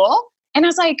same tool. And I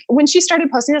was like, when she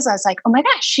started posting this, I was like, oh my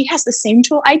gosh, she has the same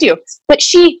tool I do. But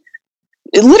she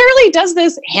literally does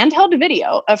this handheld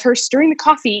video of her stirring the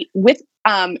coffee with,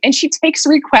 and she takes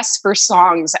requests for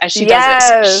songs as she does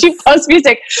this. She posts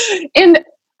music. And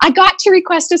I got to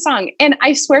request a song. And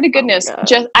I swear to goodness,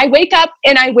 I wake up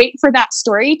and I wait for that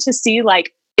story to see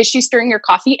like, is she stirring her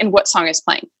coffee and what song is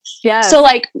playing? Yeah. So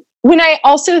like when I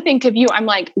also think of you, I'm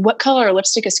like, what color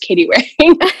lipstick is Katie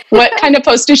wearing? What kind of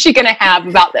post is she going to have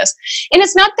about this? And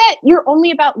it's not that you're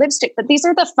only about lipstick, but these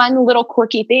are the fun little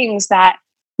quirky things that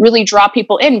really draw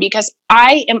people in because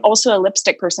I am also a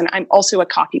lipstick person. I'm also a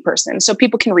coffee person. So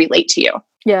people can relate to you.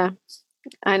 Yeah.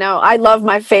 I know. I love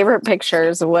my favorite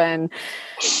pictures when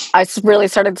I really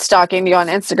started stalking you on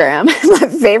Instagram. My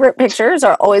favorite pictures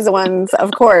are always the ones, of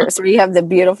course, where you have the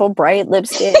beautiful bright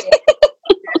lipstick in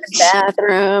the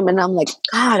bathroom. And I'm like,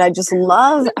 God, I just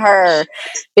love her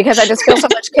because I just feel so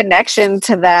much connection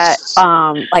to that.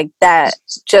 Like that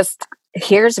just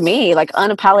here's me like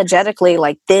unapologetically,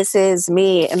 like this is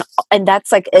me. And that's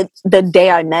like the day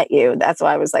I met you. That's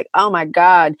why I was like, oh my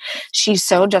God, she's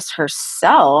so just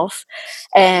herself.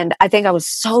 And I think I was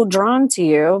so drawn to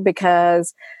you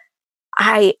because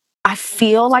I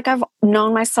feel like I've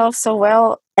known myself so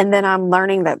well. And then I'm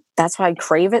learning that that's why I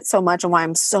crave it so much and why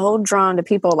I'm so drawn to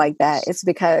people like that. It's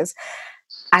because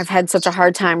I've had such a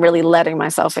hard time really letting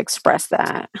myself express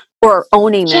that or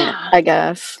owning it, I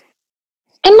guess.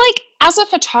 And like, as a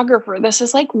photographer, this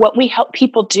is like what we help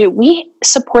people do. We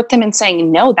support them in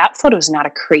saying, no, that photo is not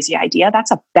a crazy idea.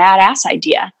 That's a badass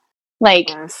idea. Like,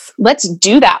 let's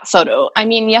do that photo. I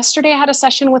mean, yesterday I had a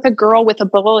session with a girl with a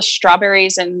bowl of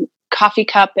strawberries and coffee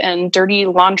cup and dirty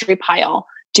laundry pile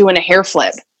doing a hair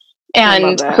flip.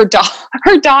 And her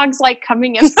dog's like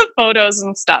coming in the photos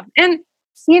and stuff. And,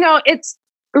 you know, it's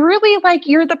really like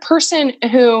you're the person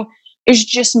who is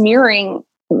just mirroring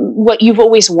what you've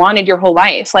always wanted your whole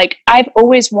life. Like I've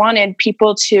always wanted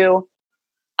people to,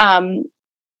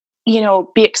 you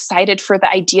know, be excited for the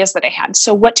ideas that I had.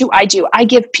 So what do? I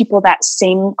give people that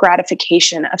same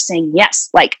gratification of saying, yes,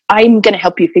 like I'm going to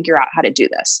help you figure out how to do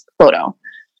this photo,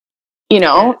 you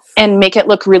know, and make it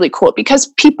look really cool because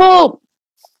people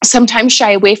sometimes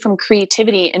shy away from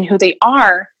creativity and who they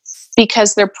are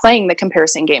because they're playing the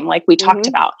comparison game. Like we talked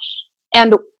about.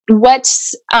 And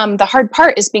what's the hard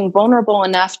part is being vulnerable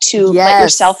enough to let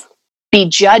yourself be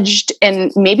judged.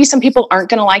 And maybe some people aren't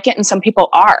going to like it and some people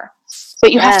are,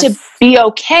 but you have to be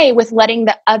okay with letting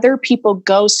the other people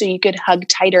go so you could hug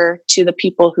tighter to the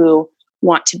people who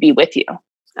want to be with you.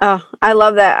 Oh, I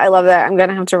love that. I love that. I'm going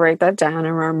to have to write that down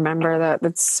and remember that.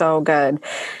 That's so good.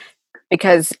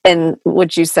 Because, and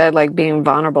what you said, like being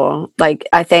vulnerable, like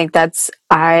I think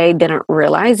I didn't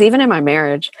realize, even in my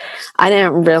marriage, I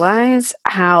didn't realize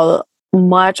how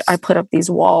much I put up these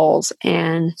walls.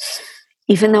 And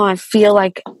even though I feel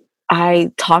like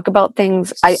I talk about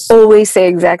things, I always say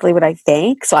exactly what I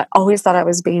think. So I always thought I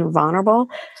was being vulnerable,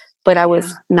 but I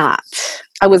was not.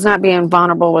 I was not being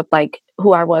vulnerable with like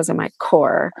who I was in my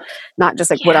core, not just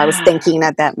like what I was thinking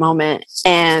at that moment.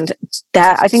 And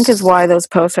that I think is why those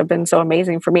posts have been so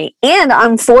amazing for me. And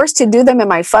I'm forced to do them in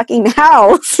my fucking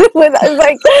house with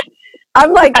like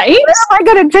I'm like, Right? where am I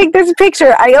going to take this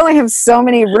picture? I only have so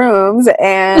many rooms,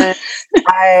 and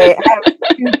I have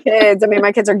 2 kids. I mean,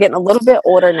 my kids are getting a little bit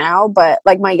older now, but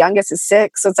like my youngest is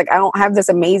 6. So it's like, I don't have this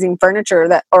amazing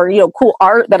furniture or, cool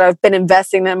art that I've been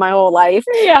investing in my whole life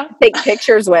Yeah. to take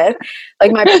pictures with.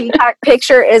 Like my peacock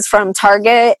picture is from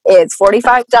Target. It's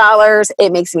 $45.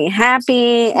 It makes me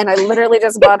happy. And I literally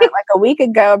just bought it like a week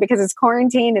ago because it's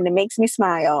quarantine and it makes me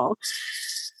smile.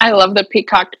 I love the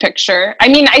peacock picture. I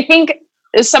mean, I think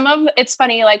it's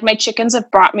funny, like my chickens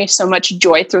have brought me so much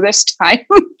joy through this time.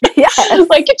 Yes.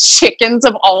 Like chickens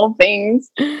of all things.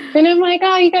 And I'm like,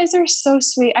 oh, you guys are so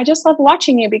sweet. I just love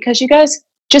watching you because you guys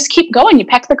just keep going. You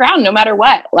peck the ground no matter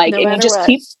what. Like, and you just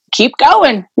keep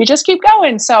going. You just keep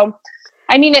going. So,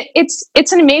 I mean,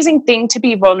 it's an amazing thing to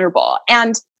be vulnerable.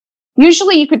 And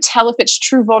usually you could tell if it's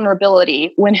true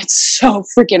vulnerability when it's so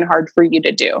freaking hard for you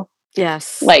to do.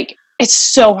 Yes. Like, it's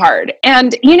so hard.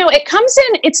 And, it comes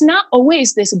in, it's not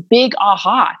always this big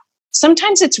aha.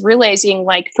 Sometimes it's realizing,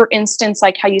 like, for instance,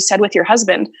 like how you said with your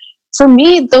husband, for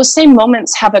me, those same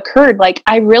moments have occurred. Like,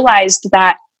 I realized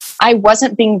that I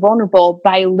wasn't being vulnerable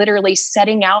by literally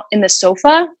setting out in the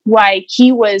sofa while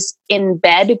he was in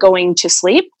bed going to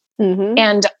sleep. Mm-hmm.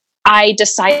 And I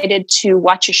decided to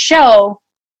watch a show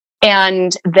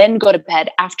and then go to bed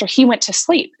after he went to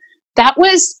sleep. That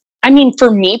was, I mean,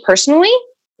 for me personally,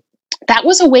 that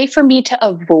was a way for me to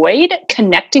avoid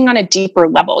connecting on a deeper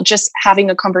level, just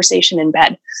having a conversation in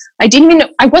bed. I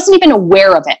wasn't even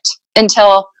aware of it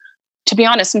until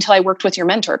I worked with your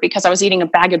mentor, because I was eating a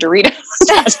bag of Doritos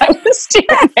as I was doing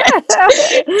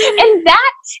it.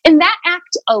 And that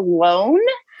act alone,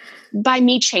 by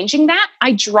me changing that,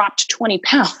 I dropped 20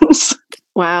 pounds.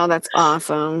 Wow, that's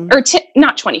awesome. Or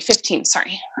not 20, 15,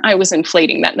 sorry. I was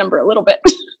inflating that number a little bit.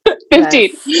 15.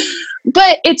 Yes.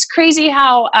 But it's crazy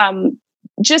how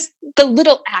just the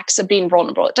little acts of being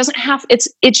vulnerable,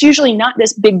 it's usually not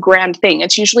this big grand thing.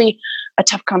 It's usually a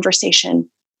tough conversation,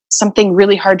 something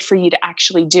really hard for you to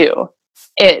actually do.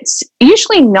 It's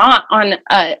usually not on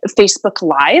a Facebook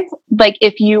Live. Like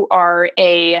if you are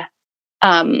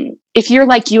if you're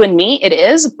like you and me, it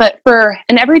is. But for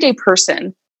an everyday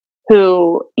person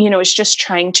who, is just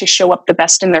trying to show up the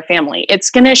best in their family, it's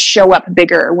going to show up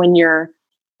bigger when you're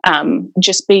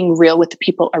just being real with the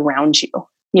people around you,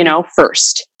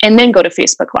 first, and then go to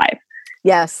Facebook Live.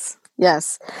 Yes.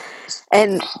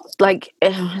 And like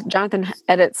Jonathan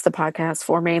edits the podcast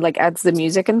for me, like adds the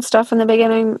music and stuff in the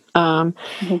beginning.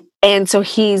 Mm-hmm. And so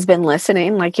he's been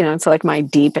listening, like, to like my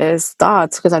deepest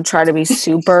thoughts, because I try to be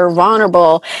super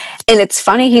vulnerable. And it's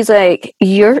funny, he's like,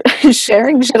 you're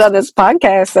sharing shit on this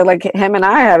podcast that like him and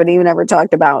I haven't even ever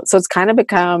talked about. So it's kind of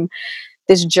become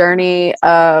this journey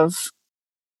of,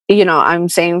 I'm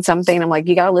saying something, I'm like,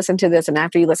 you got to listen to this. And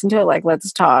after you listen to it, like,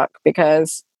 let's talk,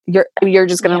 because you're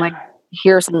just going to like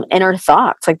hear some inner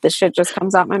thoughts. Like this shit just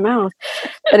comes out my mouth.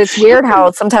 But it's weird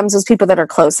how sometimes those people that are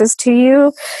closest to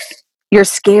you, you're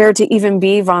scared to even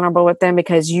be vulnerable with them,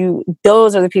 because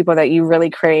those are the people that you really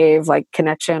crave like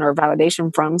connection or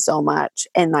validation from so much.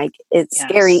 And like, it's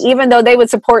scary, even though they would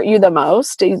support you the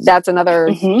most. That's another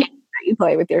game that you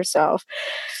play with yourself.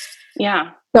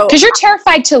 Yeah. Because you're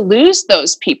terrified to lose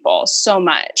those people so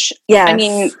much. Yes. I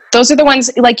mean, those are the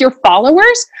ones, like your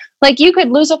followers, like you could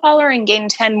lose a follower and gain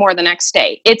 10 more the next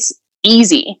day. It's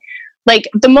easy. Like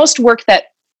the most work that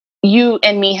you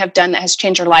and me have done that has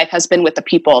changed our life has been with the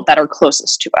people that are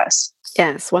closest to us.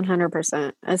 Yes,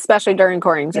 100%, especially during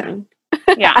quarantine.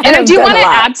 Yeah. And I do want to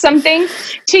add something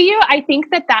to you. I think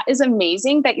that is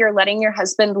amazing that you're letting your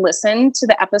husband listen to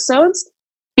the episodes,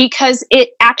 because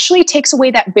it actually takes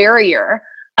away that barrier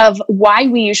of why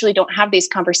we usually don't have these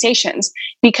conversations,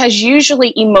 because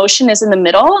usually emotion is in the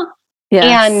middle.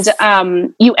 Yes.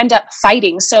 And you end up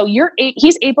fighting. So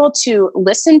he's able to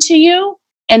listen to you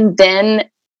and then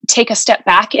take a step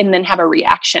back and then have a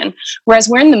reaction. Whereas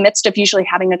we're in the midst of usually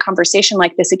having a conversation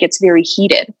like this, it gets very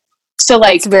heated. So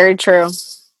like, it's very true.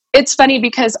 It's funny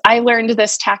because I learned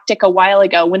this tactic a while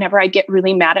ago. Whenever I get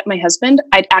really mad at my husband,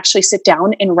 I'd actually sit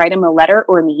down and write him a letter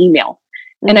or an email,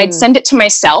 and I'd send it to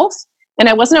myself, and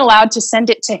I wasn't allowed to send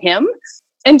it to him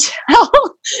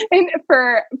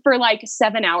for like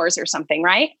 7 hours or something.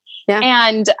 Right. Yeah.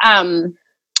 And,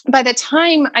 by the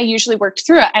time I usually worked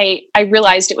through it, I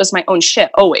realized it was my own shit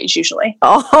usually.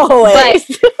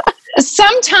 Always. But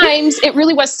sometimes it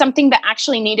really was something that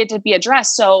actually needed to be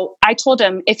addressed. So I told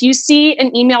him, if you see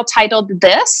an email titled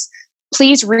this,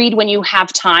 please read when you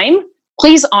have time.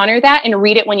 Please honor that and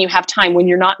read it when you have time, when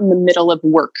you're not in the middle of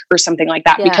work or something like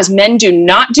that, because men do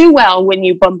not do well when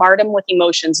you bombard them with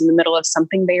emotions in the middle of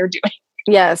something they are doing.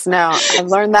 Yes, no, I've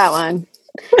learned that one.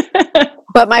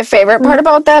 But my favorite part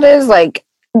about that is like,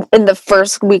 in the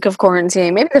first week of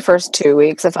quarantine, maybe the first 2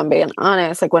 weeks, if I'm being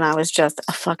honest, like when I was just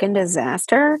a fucking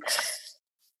disaster.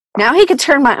 Now he could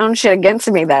turn my own shit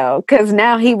against me though, because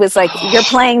now he was like, "You're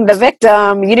playing the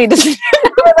victim. You need to."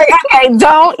 I was like, "Okay,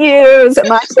 don't use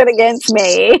my shit against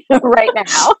me right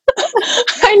now."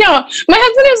 I know. My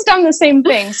husband has done the same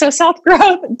thing. So self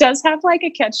growth does have like a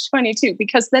catch-22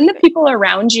 because then the people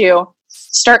around you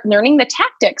start learning the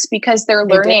tactics because they're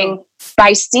learning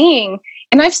by seeing.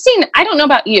 And I've seen, I don't know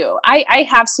about you, I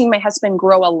have seen my husband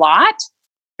grow a lot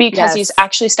because he's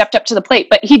actually stepped up to the plate,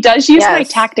 but he does use my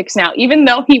tactics now, even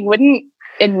though he wouldn't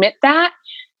admit that,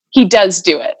 he does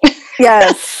do it.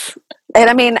 Yes. And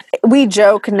I mean, we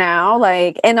joke now,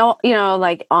 like, and all, you know,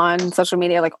 like on social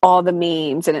media, like all the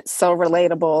memes, and it's so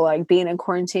relatable, like being in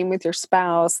quarantine with your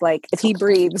spouse, like if he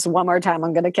breathes one more time,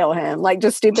 I'm going to kill him, like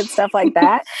just stupid stuff like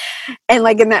that. And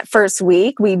like in that first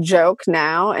week, we joke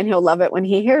now, and he'll love it when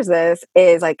he hears this,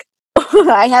 is like,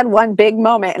 I had one big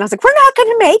moment and I was like, "We're not going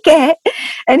to make it."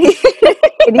 And he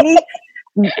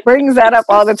brings that up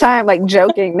all the time, like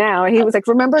joking now. And he was like,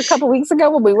 "Remember a couple weeks ago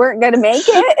when we weren't going to make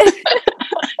it?"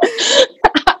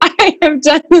 I have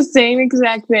done the same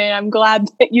exact thing. I'm glad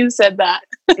that you said that.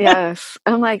 Yes.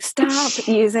 I'm like, "Stop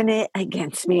using it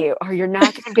against me or you're not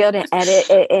going to be able to edit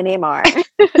it anymore."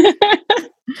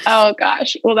 Oh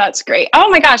gosh. Well, that's great. Oh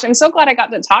my gosh. I'm so glad I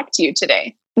got to talk to you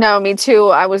today. No, me too.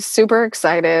 I was super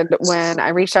excited when I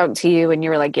reached out to you and you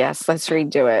were like, "Yes, let's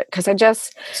redo it." Because I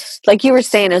just, like you were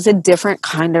saying, it was a different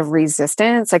kind of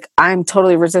resistance. Like I'm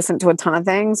totally resistant to a ton of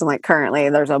things. And like currently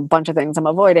there's a bunch of things I'm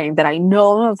avoiding that I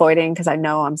know I'm avoiding because I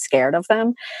know I'm scared of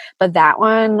them. But that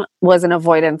one was an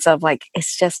avoidance of like,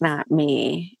 it's just not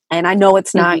me. And I know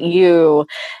it's not you.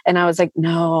 And I was like,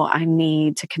 no, I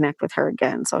need to connect with her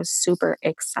again. So I was super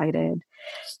excited.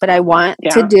 But I want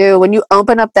to do, when you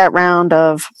open up that round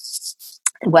of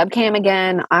webcam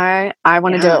again, I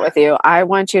want to do it with you. I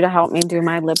want you to help me do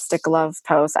my lipstick love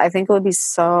post. I think it would be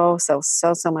so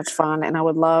much fun. And I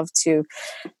would love to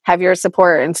have your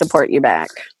support and support you back.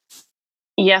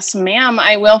 Yes, ma'am.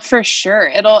 I will for sure.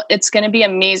 It's going to be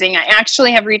amazing. I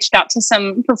actually have reached out to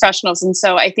some professionals. And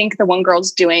so I think the one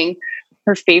girl's doing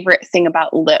her favorite thing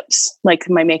about lips, like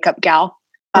my makeup gal.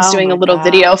 I was doing a little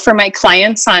video for my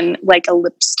clients on like a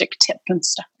lipstick tip and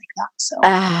stuff like that. So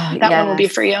that one will be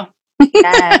for you.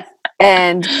 Yes.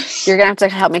 And you're going to have to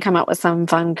help me come up with some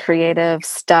fun, creative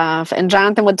stuff. And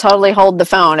Jonathan would totally hold the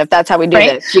phone if that's how we do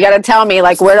this. You got to tell me,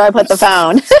 like, where do I put the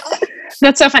phone?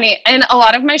 That's so funny. And a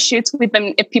lot of my shoots,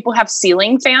 if people have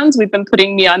ceiling fans, we've been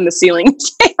putting me on the ceiling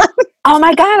fan. Oh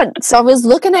my God. So I was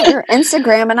looking at your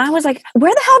Instagram and I was like,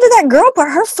 where the hell did that girl put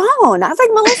her phone? I was like,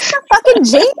 Melissa's a fucking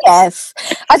genius.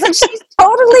 I said, she's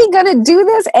totally going to do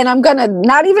this. And I'm going to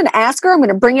not even ask her. I'm going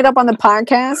to bring it up on the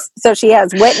podcast so she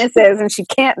has witnesses and she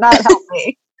can't not help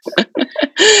me.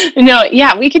 No,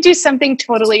 yeah, we could do something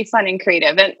totally fun and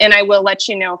creative. And I will let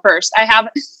you know first.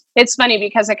 It's funny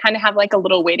because I kind of have like a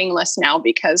little waiting list now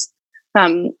because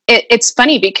it's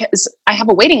funny because I have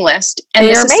a waiting list and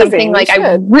this is something like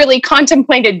I really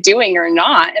contemplated doing or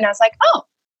not. And I was like, oh,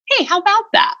 hey, how about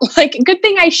that? Like, good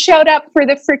thing I showed up for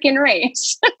the freaking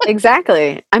race.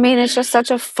 Exactly. I mean, it's just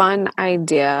such a fun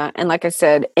idea. And like I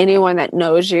said, anyone that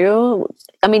knows you,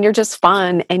 I mean, you're just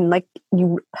fun and like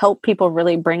you help people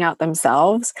really bring out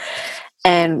themselves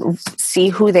and see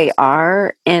who they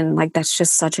are. And like, that's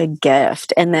just such a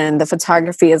gift. And then the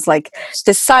photography is like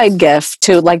the side gift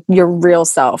to like your real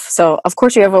self. So of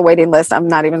course you have a waiting list. I'm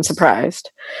not even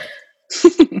surprised.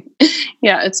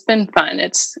 Yeah, it's been fun.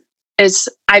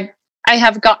 I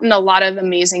have gotten a lot of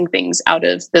amazing things out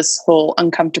of this whole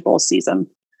uncomfortable season.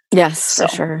 Yes, for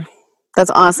sure. That's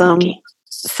awesome. Okay.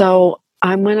 So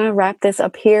I'm going to wrap this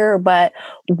up here, but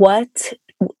what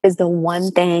is the one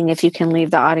thing, if you can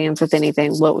leave the audience with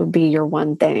anything, what would be your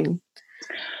one thing?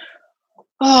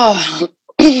 Oh,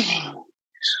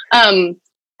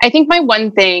 I think my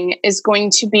one thing is going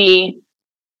to be,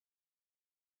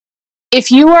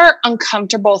 if you are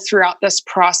uncomfortable throughout this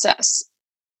process,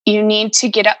 you need to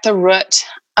get at the root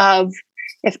of,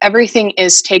 if everything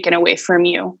is taken away from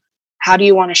you, how do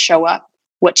you want to show up?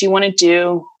 What do you want to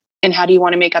do? And how do you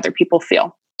want to make other people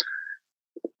feel?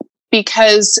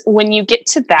 Because when you get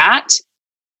to that,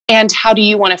 and how do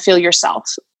you want to feel yourself?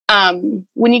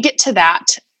 When you get to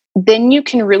that, then you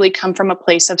can really come from a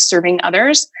place of serving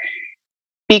others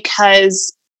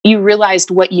because you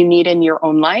realized what you need in your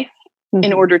own life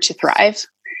in order to thrive.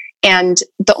 And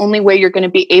the only way you're going to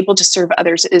be able to serve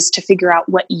others is to figure out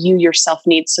what you yourself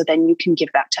need so then you can give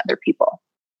that to other people.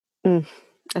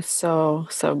 That's so,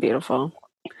 so beautiful.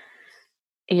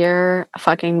 You're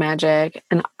fucking magic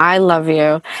and I love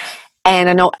you. And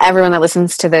I know everyone that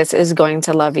listens to this is going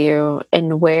to love you.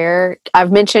 And where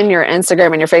I've mentioned your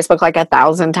Instagram and your Facebook like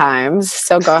 1,000 times.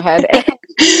 So go ahead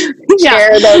and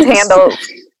share those handles.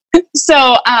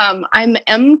 So I'm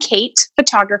mkate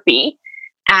photography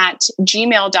at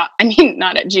gmail.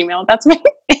 Not at Gmail. That's my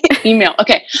email.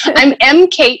 Okay. I'm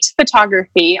mkate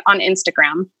photography on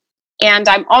Instagram. And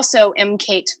I'm also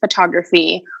mkate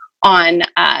photography on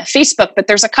Facebook, but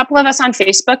there's a couple of us on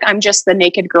Facebook. I'm just the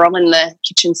naked girl in the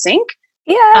kitchen sink.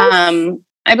 Yeah.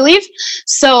 I believe.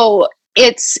 So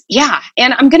it's,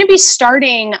 and I'm going to be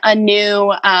starting a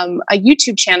new, a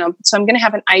YouTube channel. So I'm going to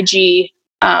have an IG,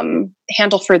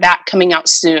 handle for that coming out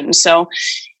soon. So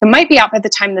it might be out by the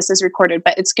time this is recorded,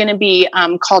 but it's going to be,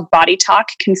 called Body Talk: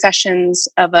 Confessions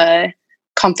of a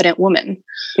Confident Woman.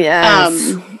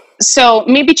 Yes. So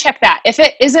maybe check that. If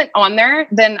it isn't on there,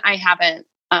 then I haven't,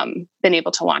 been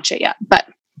able to launch it yet, but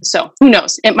so who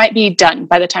knows? It might be done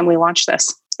by the time we launch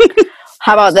this.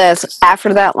 How about this?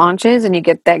 After that launches and you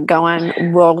get that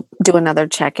going, we'll do another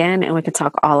check-in and we can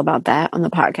talk all about that on the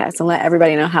podcast and let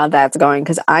everybody know how that's going.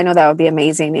 Because I know that would be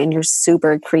amazing and you're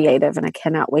super creative and I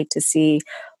cannot wait to see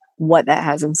what that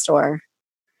has in store.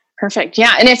 Perfect.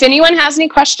 Yeah. And if anyone has any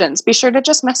questions, be sure to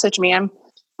just message me. I'm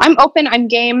open, I'm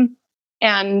game.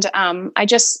 And I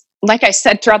just, like I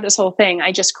said, throughout this whole thing,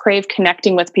 I just crave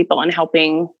connecting with people and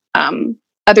helping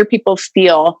other people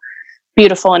feel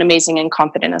beautiful and amazing and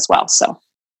confident as well. So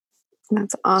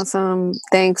that's awesome.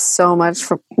 Thanks so much,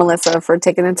 Melissa, for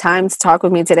taking the time to talk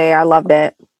with me today. I loved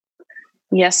it.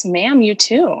 Yes, ma'am. You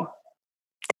too.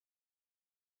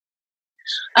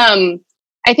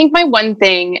 I think my one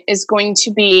thing is going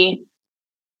to be,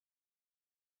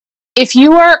 if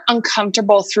you are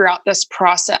uncomfortable throughout this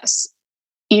process,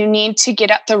 you need to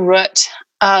get at the root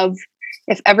of,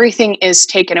 if everything is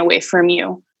taken away from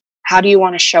you, how do you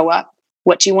want to show up?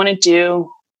 What do you want to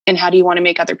do? And how do you want to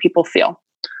make other people feel?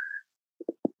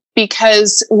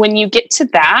 Because when you get to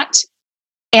that,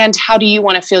 and how do you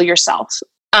want to feel yourself?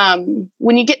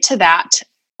 When you get to that,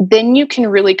 then you can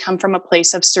really come from a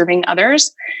place of serving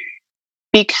others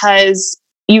because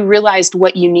you realized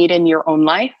what you need in your own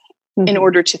life in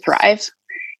order to thrive.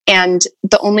 And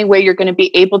the only way you're going to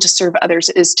be able to serve others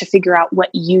is to figure out what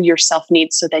you yourself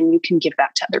need, so then you can give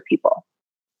that to other people.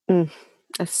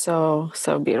 That's so,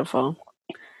 so beautiful.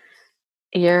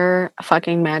 You're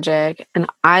fucking magic and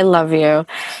I love you.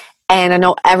 And I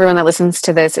know everyone that listens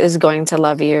to this is going to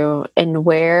love you. And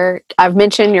where I've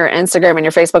mentioned your Instagram and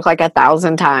your Facebook like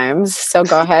 1,000 times. So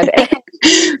go ahead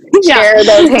and share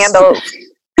those handles.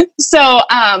 So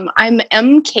I'm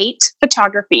mkate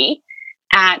photography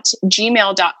at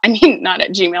gmail. Not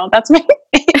at Gmail. That's my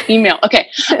email. Okay.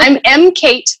 I'm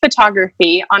mkate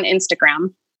photography on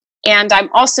Instagram. And I'm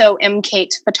also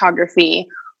mkate photography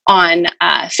on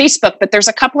Facebook, but there's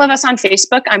a couple of us on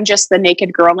Facebook. I'm just the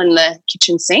naked girl in the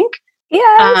kitchen sink.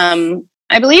 Yeah.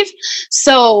 I believe.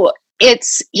 So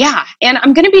it's, and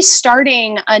I'm going to be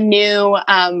starting a new,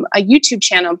 a YouTube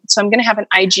channel. So I'm going to have an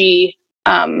IG,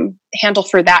 handle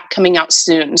for that coming out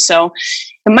soon. So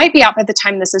it might be out by the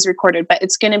time this is recorded, but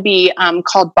it's going to be,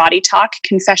 called Body Talk: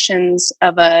 Confessions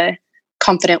of a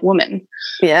Confident Woman.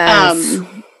 Yes.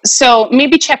 So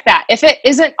maybe check that. If it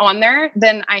isn't on there,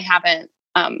 then I haven't,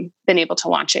 been able to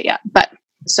launch it yet, but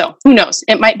so who knows?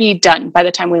 It might be done by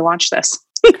the time we launch this.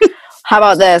 How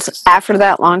about this? After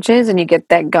that launches and you get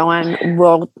that going,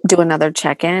 we'll do another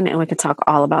check-in and we can talk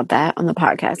all about that on the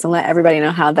podcast and let everybody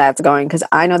know how that's going. Because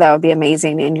I know that would be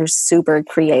amazing and you're super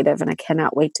creative and I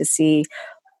cannot wait to see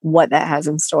what that has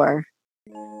in store.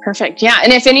 Perfect. Yeah.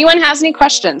 And if anyone has any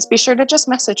questions, be sure to just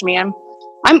message me. I'm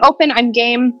open, I'm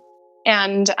game.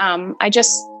 And I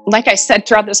just, like I said,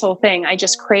 throughout this whole thing, I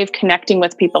just crave connecting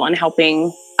with people and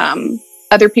helping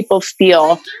other people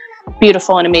feel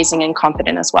beautiful and amazing and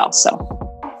confident as well.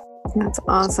 So that's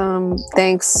awesome.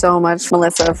 Thanks so much,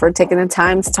 Melissa, for taking the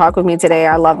time to talk with me today.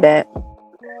 I loved it.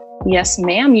 Yes,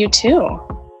 ma'am. You too.